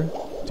episode there,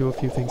 do a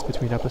few things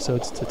between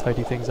episodes to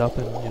tidy things up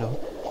and, you know,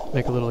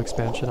 make a little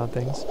expansion on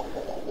things.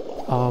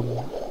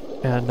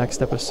 And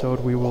next episode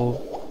we will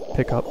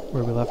pick up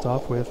where we left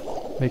off with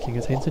making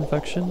a taint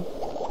infection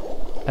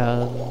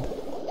and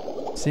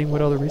seeing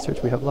what other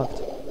research we have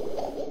left.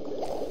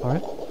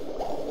 Alright,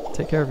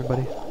 take care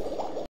everybody.